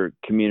for your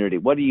community?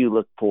 What do you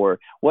look for?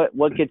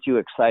 What gets you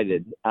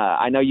excited?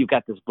 I know you've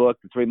got this book,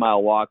 The 3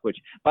 Mile Walk, which,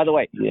 by the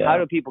way, how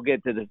do people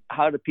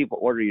how do people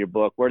order your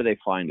book? Where do they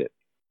find it?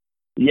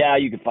 Yeah,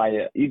 you can find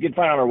it. You can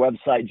find it on our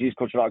website,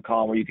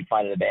 JesusCulture.com, or you can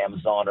find it at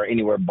Amazon or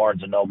anywhere,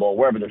 Barnes & Noble,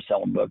 wherever they're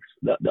selling books.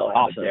 They'll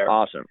have it there.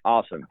 Awesome.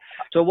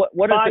 So what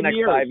does the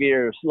next 5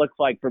 years look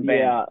like for Ben?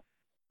 Yeah.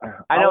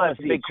 I know that's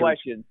a big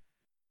question.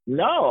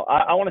 No,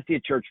 I want to see a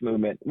church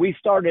movement. We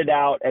started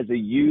out as a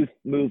youth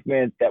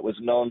movement that was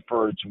known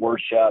for its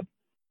worship,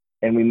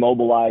 and we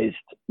mobilized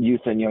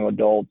youth and young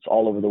adults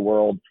all over the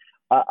world.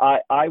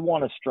 I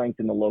want to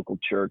strengthen the local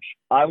church.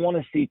 I want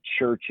to see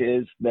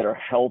churches that are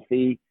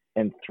healthy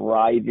and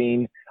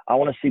thriving. I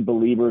want to see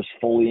believers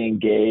fully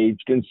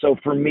engaged. And so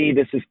for me,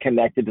 this is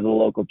connected to the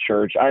local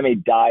church. I'm a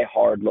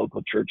diehard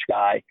local church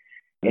guy.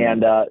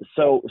 And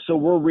so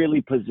we're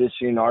really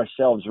positioning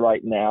ourselves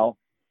right now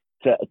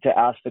to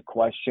ask the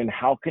question,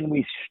 how can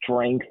we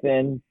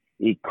strengthen,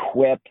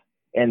 equip,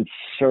 and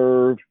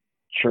serve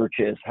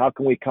churches? How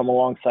can we come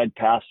alongside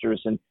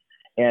pastors and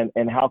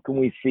how can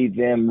we see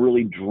them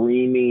really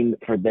dreaming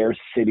for their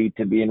city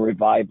to be in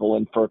revival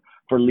and for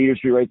leaders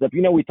to be raised up?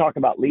 We talk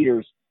about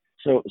leaders.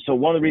 So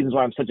one of the reasons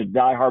why I'm such a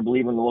diehard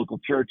believer in the local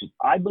church is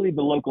I believe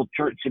the local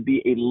church should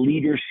be a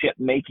leadership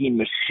making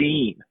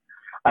machine.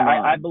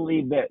 I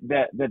believe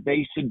that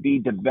they should be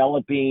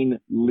developing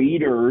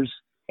leaders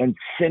and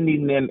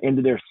sending them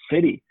into their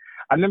city.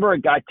 I remember a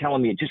guy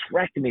telling me, it just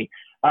wrecked me.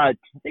 I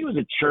think it was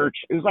a church.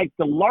 It was like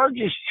the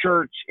largest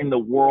church in the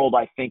world,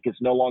 I think, is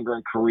no longer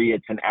in Korea.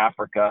 It's in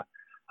Africa,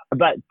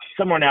 but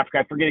somewhere in Africa.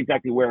 I forget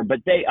exactly where. But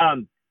they,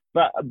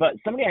 but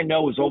somebody I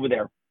know was over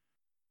there,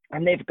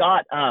 and they've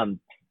got,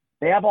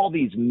 they have all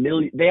these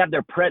they have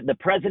the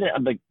president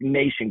of the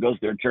nation goes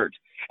to their church,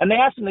 and they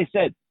asked him. They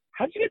said,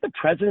 "How'd you get the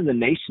president of the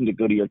nation to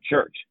go to your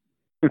church?"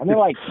 And they're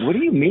like, "What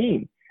do you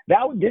mean?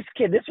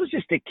 This was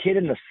just a kid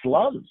in the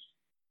slums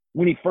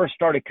when he first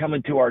started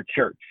coming to our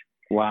church."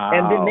 Wow.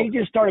 And then they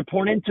just started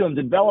pouring into him,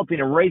 developing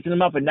and raising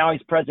him up, and now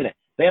he's president.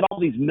 They had all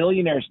these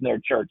millionaires in their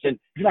church. And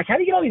he's like, "How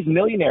do you get all these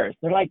millionaires?"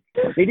 They're like,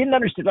 they didn't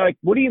understand. They're like,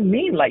 "What do you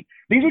mean? Like,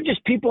 these are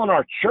just people in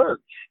our church."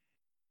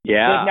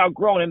 Yeah. They've now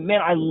grown. And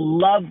man, I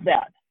love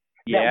that.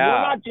 Yeah. That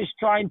we're not just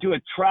trying to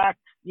attract,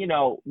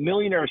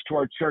 millionaires to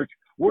our church.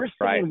 We're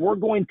saying we're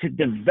going to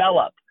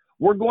develop.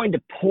 We're going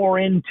to pour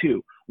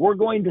into. We're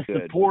going to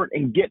support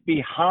and get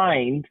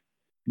behind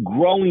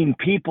growing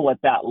people at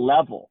that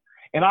level.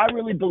 And I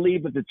really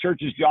believe that the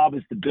church's job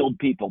is to build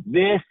people.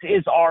 This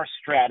is our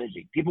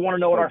strategy. People want to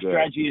know what our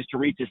strategy is to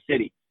reach a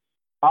city.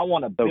 I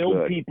want to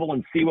build people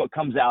and see what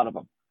comes out of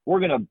them. We're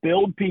going to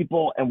build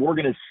people and we're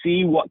going to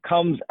see what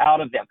comes out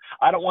of them.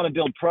 I don't want to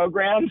build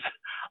programs.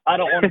 I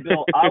don't want to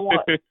build,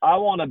 I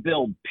want to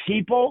build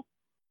people,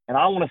 and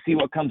I want to see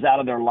what comes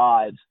out of their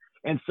lives.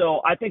 And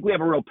so I think we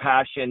have a real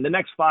passion. The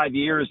next 5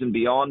 years and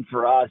beyond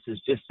for us is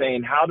just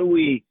saying, how do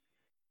we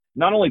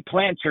not only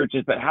plant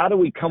churches, but how do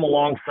we come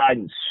alongside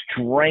and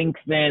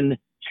strengthen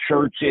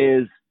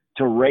churches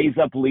to raise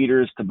up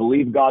leaders, to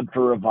believe God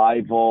for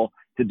revival,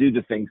 to do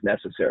the things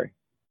necessary?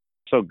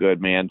 So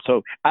good, man.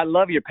 So I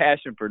love your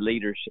passion for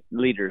leaders.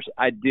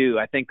 I do.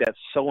 I think that's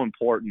so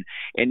important.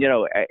 And,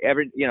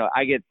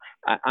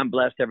 I'm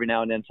blessed every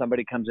now and then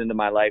somebody comes into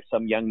my life,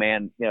 some young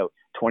man,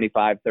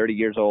 25, 30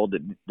 years old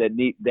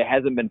that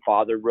hasn't been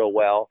fathered real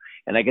well.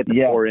 And I get to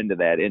pour into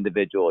that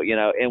individual,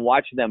 and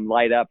watch them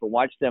light up and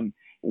watch them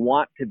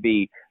want to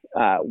be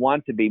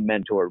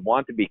mentored,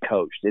 want to be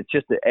coached. It's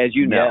just, as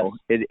you know,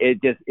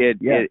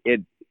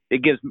 it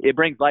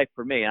brings life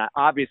for me. And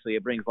obviously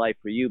it brings life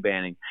for you,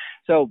 Banning.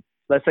 So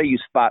let's say you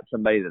spot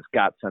somebody that's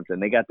got something.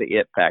 They got the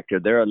it factor.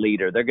 They're a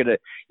leader.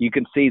 You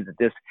can see that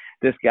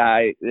this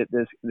guy,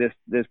 this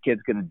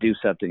kid's going to do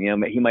something.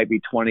 He might be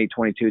 20,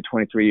 22,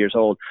 23 years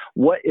old.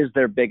 What is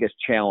their biggest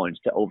challenge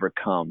to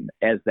overcome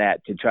to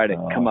try to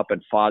come up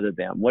and father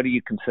them? What do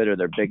you consider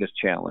their biggest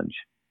challenge?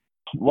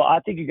 Well, I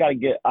think you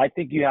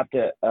have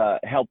to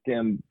help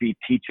them be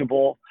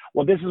teachable.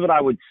 Well, this is what I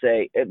would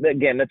say.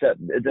 Again, it's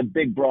a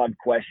big, broad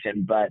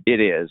question, but it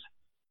is.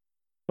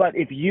 But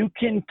if you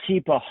can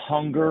keep a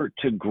hunger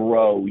to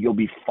grow, you'll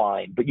be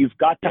fine. But you've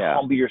got to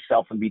humble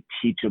yourself and be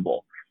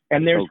teachable.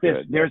 And there's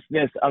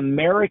this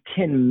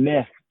American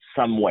myth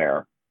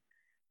somewhere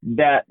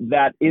that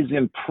is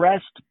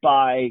impressed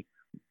by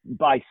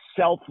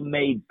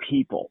self-made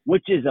people,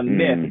 which is a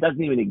myth. It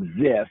doesn't even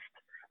exist.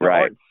 There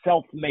aren't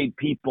self-made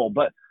people,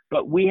 but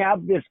we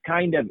have this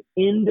kind of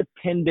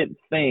independent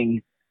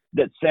thing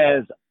that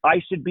says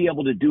I should be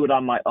able to do it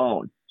on my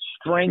own.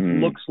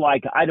 Strength looks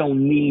like I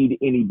don't need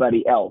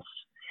anybody else,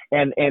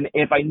 and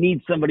if I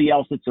need somebody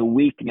else, it's a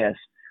weakness.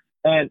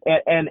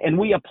 And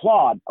we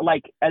applaud,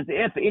 like as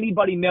if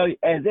anybody made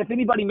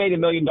 $1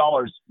 million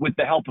with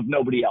the help of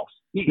nobody else.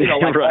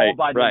 All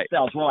by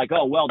themselves. We're like,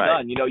 oh, well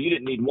done. You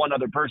didn't need one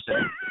other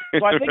person.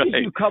 So I think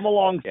if you come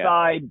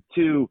alongside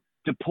to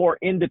pour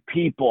into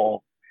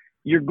people,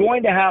 you're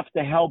going to have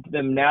to help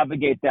them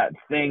navigate that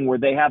thing where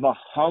they have a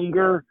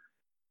hunger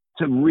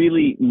to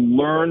really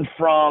learn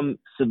from,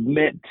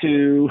 submit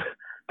to,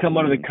 come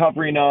under the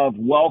covering of,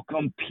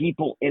 welcome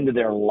people into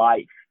their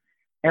life.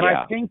 And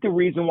I think the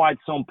reason why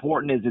it's so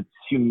important is it's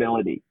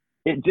humility.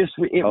 It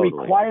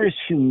requires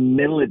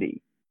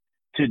humility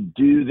to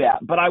do that.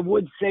 But I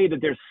would say that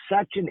there's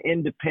such an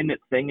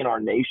independent thing in our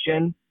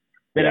nation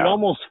that it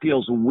almost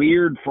feels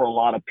weird for a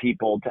lot of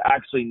people to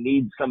actually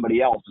need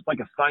somebody else. It's like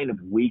a sign of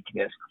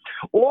weakness.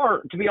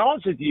 Or, to be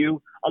honest with you,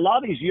 a lot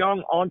of these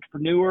young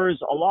entrepreneurs,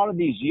 a lot of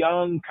these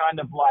young kind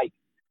of like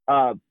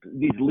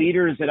these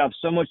leaders that have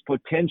so much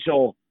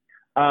potential,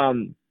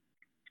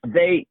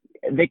 they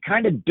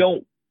kind of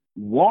don't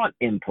want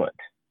input.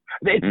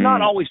 It's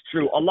not always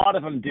true. A lot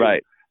of them do.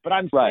 Right. But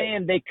I'm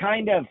saying they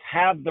kind of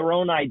have their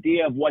own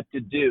idea of what to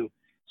do.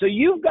 So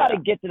you've got to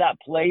get to that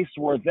place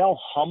where they'll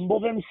humble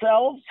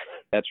themselves.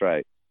 That's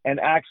right. And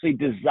actually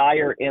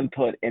desire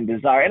input and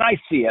desire. And I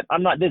see it.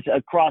 I'm not this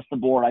across the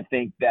board. I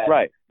think that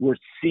we're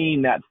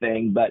seeing that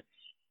thing, but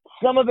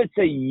some of it's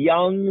a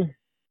young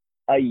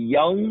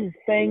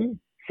thing.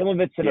 Some of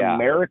it's an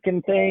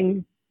American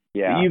thing.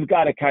 Yeah. You've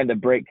got to kind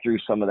of break through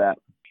some of that.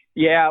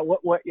 Yeah.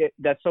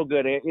 That's so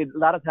good. A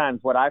lot of times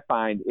what I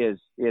find is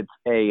it's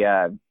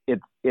a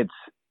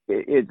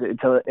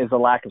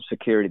lack of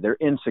security. They're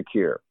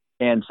insecure.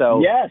 And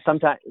so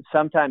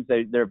sometimes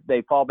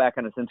they fall back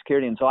on its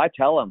insecurity. And so I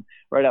tell them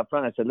right up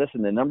front, I said,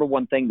 listen, the number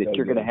one thing that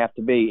you're going to have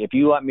to be, if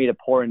you want me to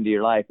pour into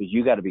your life, is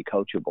you got to be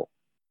coachable.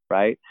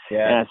 Right.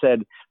 Yeah. And I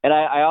said, and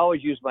I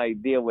always use my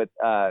deal with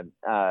Tom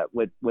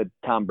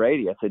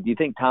Brady. I said, do you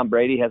think Tom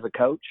Brady has a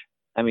coach?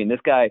 I mean, this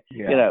guy,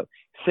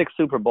 6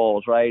 Super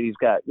Bowls, right? He's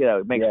got,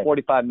 makes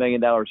 $45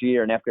 million a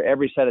year. And after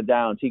every set of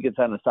downs, he gets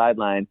on the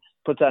sideline,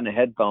 puts on the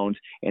headphones,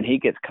 and he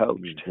gets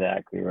coached.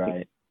 Exactly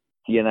right.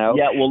 Yeah,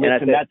 well,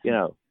 listen, that's,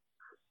 No,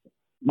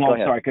 I'm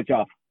sorry, cut you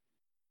off.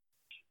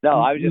 No,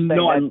 I was just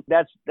saying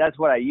that's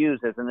what I use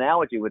as an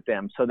analogy with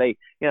them. So they,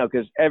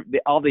 because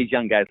all these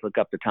young guys look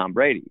up to Tom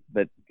Brady,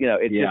 but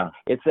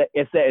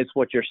it's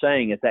what you're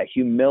saying. It's that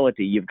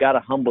humility. You've got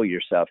to humble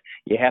yourself.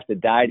 You have to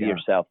die to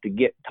yourself to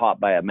get taught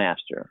by a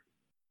master.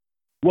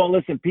 Well,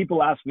 listen,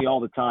 people ask me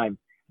all the time.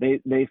 They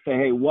say,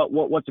 hey,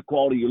 what's the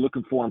quality you're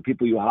looking for in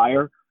people you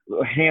hire?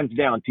 Hands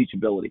down,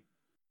 teachability.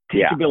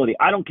 Teachability.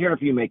 I don't care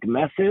if you make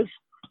messes.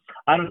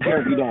 I don't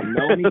care if you don't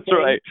know anything. That's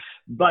right.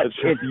 But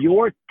if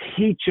you're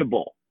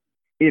teachable,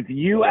 if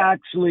you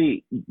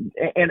actually,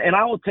 and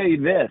I will tell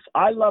you this,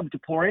 I love to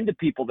pour into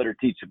people that are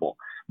teachable,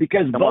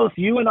 because both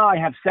you and I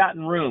have sat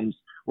in rooms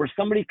where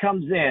somebody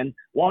comes in,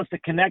 wants to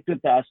connect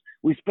with us.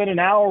 We spend an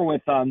hour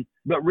with them,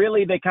 but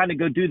really they kind of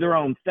go do their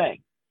own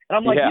thing. And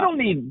I'm like, you don't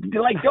need,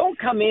 don't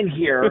come in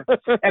here.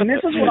 And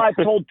this is what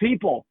I've told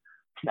people.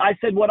 I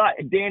said,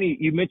 Danny,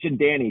 you mentioned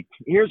Danny.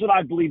 Here's what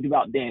I believed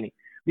about Danny.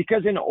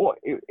 Because in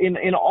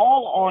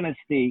all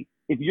honesty,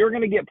 if you're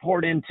going to get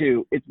poured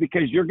into, it's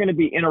because you're going to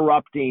be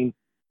interrupting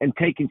and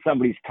taking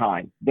somebody's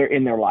time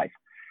in their life.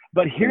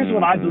 But here's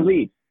what I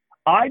believe.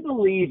 I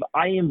believe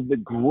I am the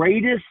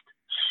greatest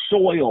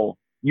soil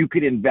you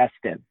could invest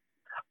in.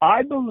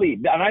 I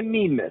believe, and I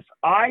mean this,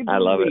 I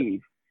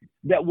believe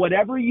that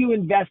whatever you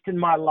invest in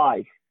my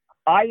life,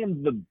 I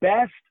am the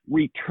best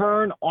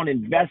return on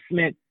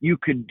investment you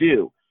could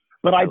do.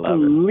 But I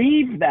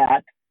believe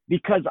that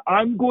because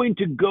I'm going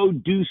to go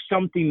do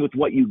something with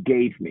what you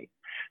gave me.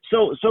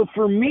 So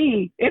for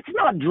me, it's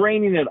not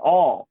draining at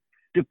all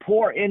to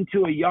pour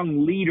into a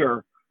young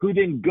leader who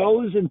then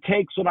goes and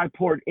takes what I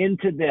poured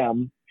into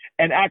them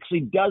and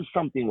actually does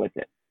something with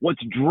it.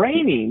 What's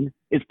draining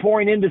is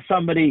pouring into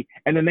somebody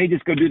and then they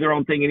just go do their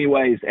own thing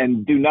anyways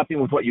and do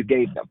nothing with what you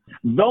gave them.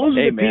 Those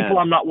are the people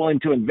I'm not willing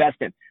to invest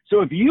in.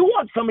 So if you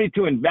want somebody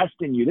to invest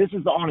in you, this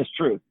is the honest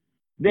truth.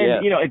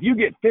 Then, if you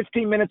get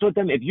 15 minutes with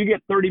them, if you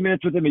get 30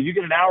 minutes with them, if you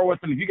get an hour with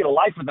them, if you get a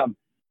life with them,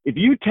 if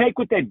you take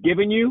what they've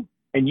given you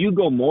and you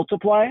go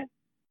multiply it,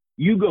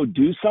 you go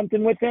do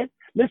something with it.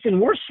 Listen,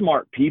 we're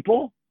smart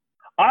people.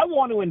 I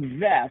want to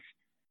invest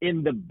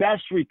in the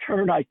best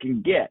return I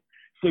can get.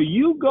 So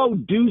you go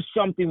do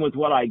something with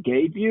what I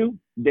gave you,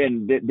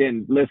 then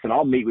listen,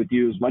 I'll meet with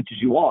you as much as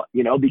you want,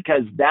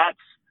 because that's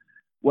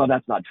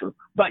not true.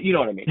 But you know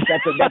what I mean?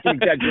 That's an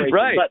exaggeration.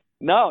 Right. But,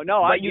 no,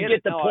 but you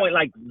get the point.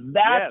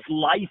 That's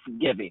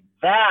life-giving.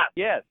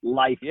 That's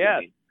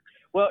life-giving.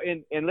 Well,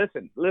 and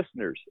listen,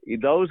 listeners,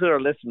 those that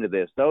are listening to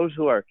this, those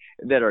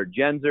that are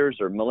Gen Zers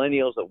or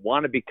millennials that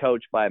want to be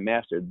coached by a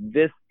master,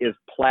 this is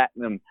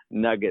platinum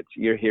nuggets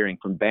you're hearing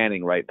from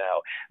Banning right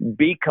now.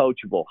 Be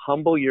coachable,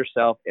 humble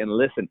yourself, and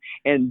listen,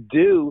 and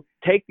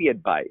take the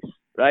advice,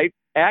 right?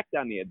 Act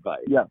on the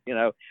advice. Yeah.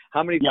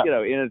 How many,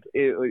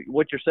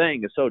 what you're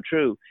saying is so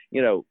true.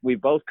 We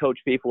both coach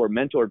people or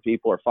mentored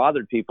people or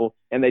fathered people,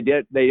 and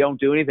they don't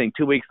do anything.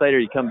 2 weeks later,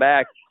 you come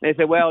back and they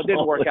say, well, it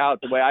didn't work out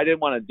the way I didn't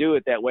want to do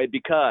it that way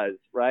because,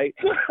 right?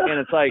 And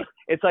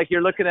it's like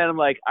you're looking at them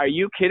like, are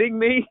you kidding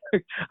me?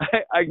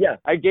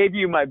 I gave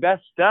you my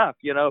best stuff.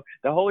 The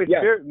Holy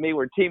Spirit and me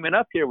were teaming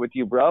up here with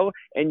you, bro.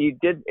 And you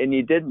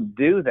didn't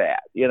do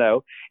that,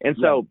 And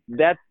so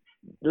that's,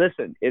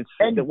 listen,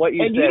 what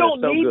you said you don't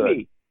is so need good.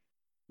 me.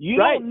 You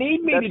don't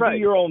need me to do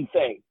your own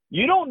thing.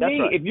 You don't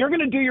need, if you're going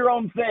to do your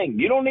own thing,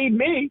 you don't need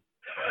me.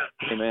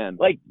 Amen.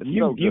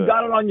 You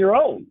got it on your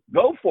own.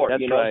 Go for it.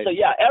 That's right. So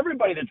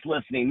everybody that's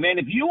listening, man,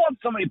 if you want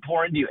somebody to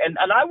pour into you, and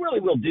I really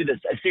will do this.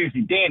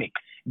 Seriously,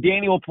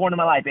 Danny will pour into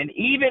my life. And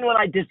even when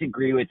I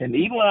disagree with him,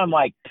 even when I'm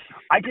like,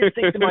 I just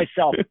think to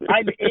myself,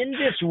 I'm in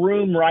this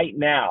room right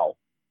now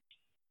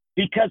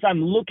because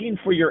I'm looking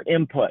for your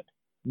input.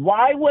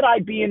 Why would I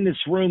be in this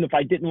room if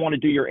I didn't want to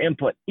do your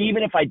input,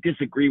 even if I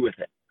disagree with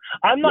it?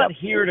 I'm not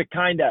here to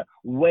kind of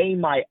weigh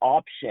my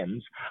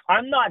options.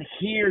 I'm not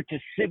here to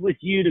sit with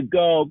you to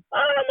go,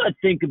 I'm going to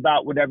think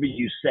about whatever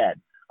you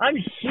said. I'm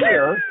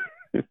here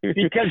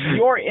because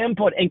your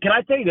input, and can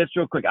I tell you this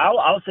real quick?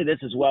 I'll say this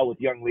as well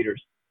with young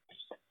leaders,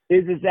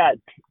 is that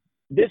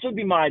this would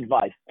be my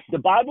advice. The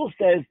Bible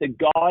says that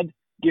God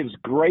gives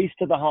grace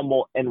to the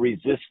humble and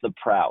resists the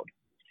proud.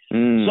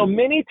 So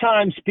many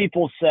times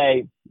people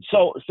say,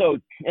 so,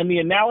 and the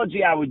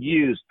analogy I would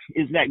use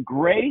is that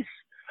grace,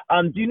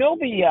 do you know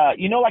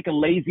like a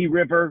lazy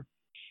river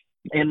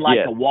in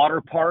a water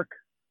park?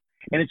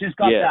 And it's just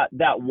got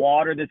that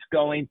water that's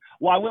going.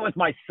 Well, I went with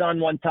my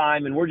son one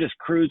time and we're just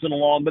cruising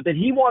along, but then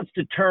he wants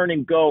to turn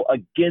and go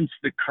against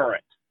the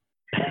current.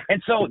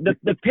 And so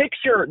the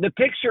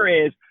picture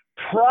is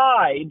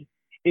pride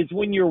is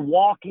when you're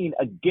walking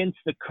against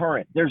the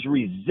current. There's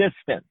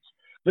resistance.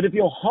 But if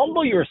you'll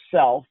humble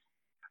yourself,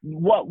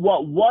 what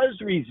was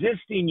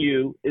resisting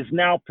you is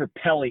now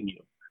propelling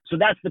you. So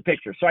that's the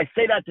picture. So I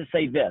say that to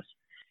say this,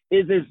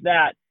 is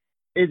that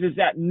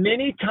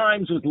many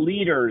times with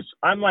leaders,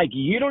 I'm like,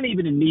 you don't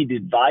even need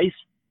advice.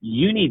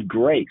 you need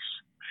grace.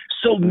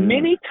 So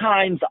many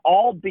times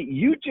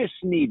you just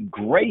need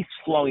grace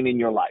flowing in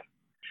your life.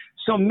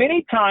 So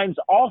many times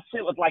I'll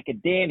sit with like a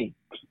Danny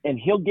and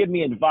he'll give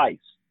me advice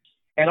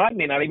and I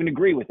may not even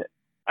agree with it.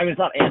 I mean, it's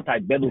not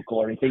anti-biblical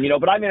or anything,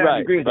 but I may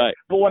not agree with it.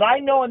 But what I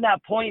know in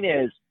that point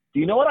is, do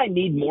you know what I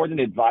need more than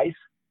advice?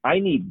 I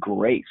need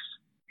grace.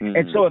 Mm-hmm.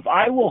 And so if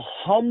I will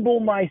humble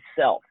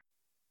myself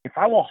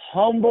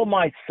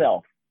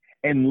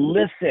and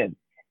listen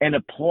and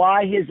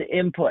apply his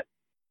input,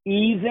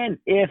 even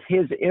if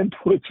his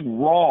input's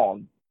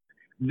wrong,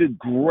 the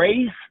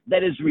grace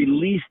that is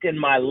released in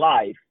my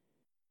life,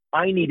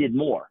 I needed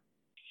more.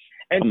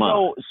 And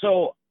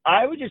so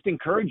I would just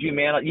encourage you,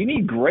 man, you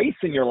need grace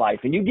in your life,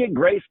 and you get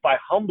grace by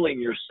humbling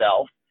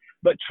yourself.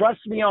 But trust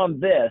me on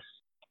this,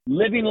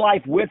 living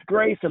life with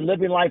grace and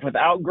living life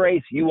without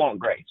grace, you want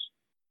grace.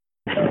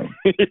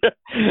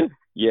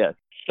 Yes.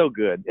 So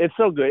good. It's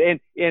so good.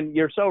 And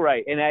you're so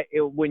right. And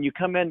when you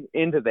come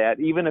into that,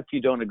 even if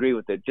you don't agree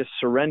with it, just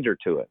surrender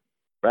to it.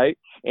 Right.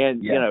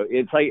 And,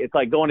 it's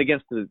like going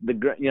against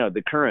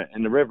the current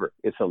in the river.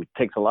 It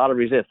takes a lot of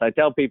resist. I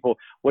tell people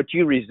what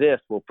you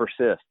resist will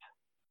persist,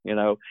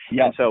 Yeah.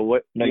 And so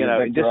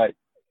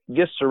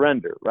just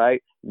surrender,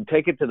 right? And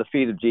take it to the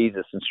feet of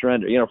Jesus and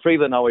surrender.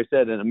 Freeland always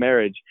said in a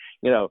marriage,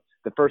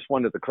 the first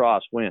one to the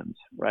cross wins,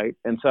 right?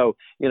 And so,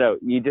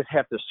 you just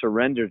have to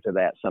surrender to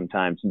that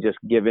sometimes and just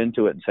give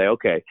into it and say,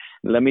 okay,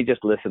 let me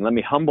just listen. Let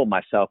me humble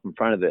myself in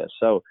front of this.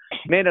 So,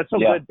 man, that's so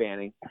good,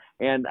 Banning.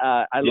 And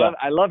I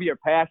love your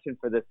passion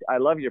for this. I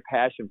love your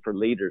passion for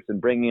leaders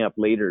and bringing up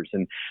leaders.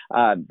 And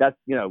that's,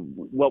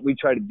 what we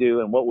try to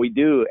do and what we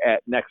do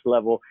at Next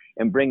Level,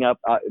 and bring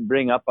up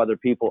other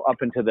people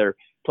up into their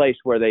place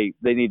where they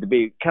need to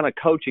be, kind of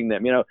coaching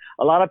them. A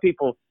lot of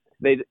people,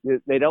 they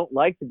don't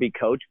like to be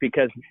coached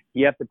because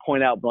you have to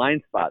point out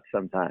blind spots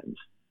sometimes.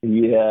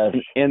 Yes.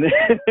 And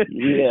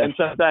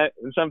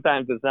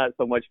sometimes it's not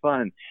so much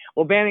fun.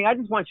 Well, Banning, I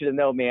just want you to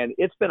know, man,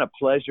 it's been a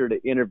pleasure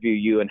to interview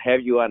you and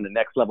have you on the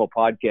Next Level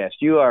podcast.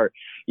 You are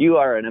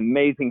an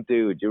amazing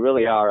dude. You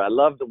really are. I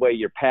love the way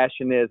your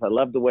passion is. I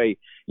love the way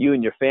you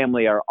and your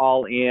family are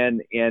all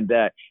in and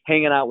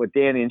hanging out with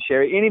Danny and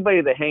Sherry.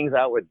 Anybody that hangs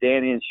out with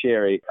Danny and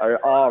Sherry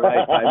are all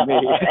right by me.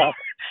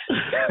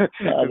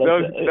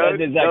 Those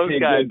guys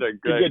are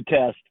great. A good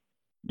test.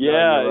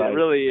 Yeah, It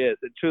really is.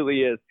 It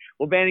truly is.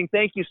 Well, Banning,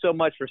 thank you so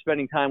much for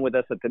spending time with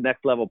us at the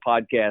Next Level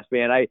podcast,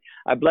 man. I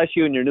bless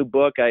you in your new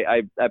book.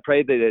 I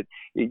pray that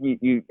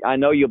I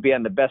know you'll be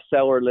on the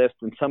bestseller list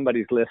and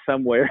somebody's list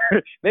somewhere,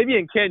 maybe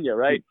in Kenya,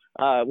 right?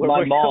 My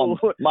mom's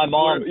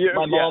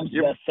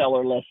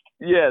bestseller list.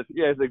 Yes,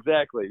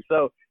 exactly.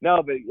 So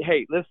no, but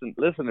hey,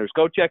 listeners,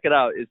 go check it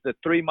out. It's the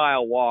 3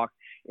 Mile Walk.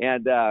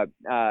 And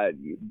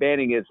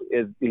Banning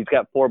he's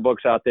got 4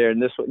 books out there, and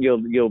this one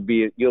you'll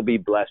be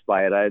blessed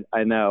by it.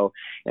 I know.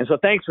 And so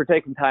thanks for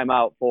taking time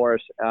out for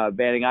us,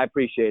 Banning. I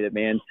appreciate it,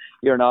 man.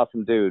 You're an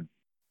awesome dude.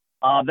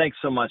 Thanks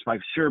so much, Mike.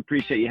 Sure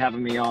appreciate you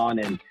having me on,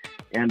 and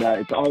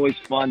it's always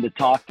fun to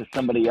talk to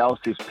somebody else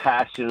who's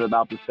passionate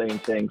about the same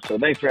thing. So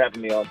thanks for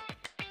having me on.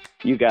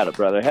 You got it,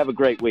 brother. Have a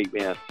great week,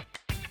 man.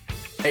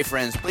 Hey,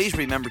 friends, please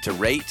remember to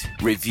rate,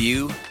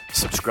 review,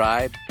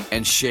 subscribe,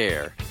 and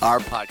share our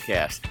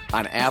podcast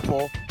on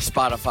Apple,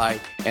 Spotify,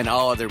 and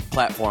all other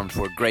platforms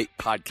where great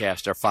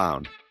podcasts are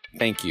found.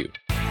 Thank you.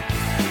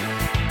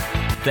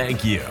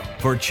 Thank you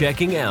for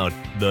checking out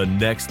the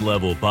Next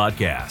Level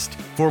podcast.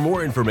 For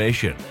more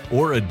information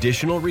or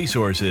additional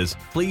resources,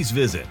 please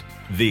visit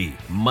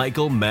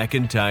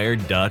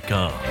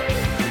themichaelmcintyre.com.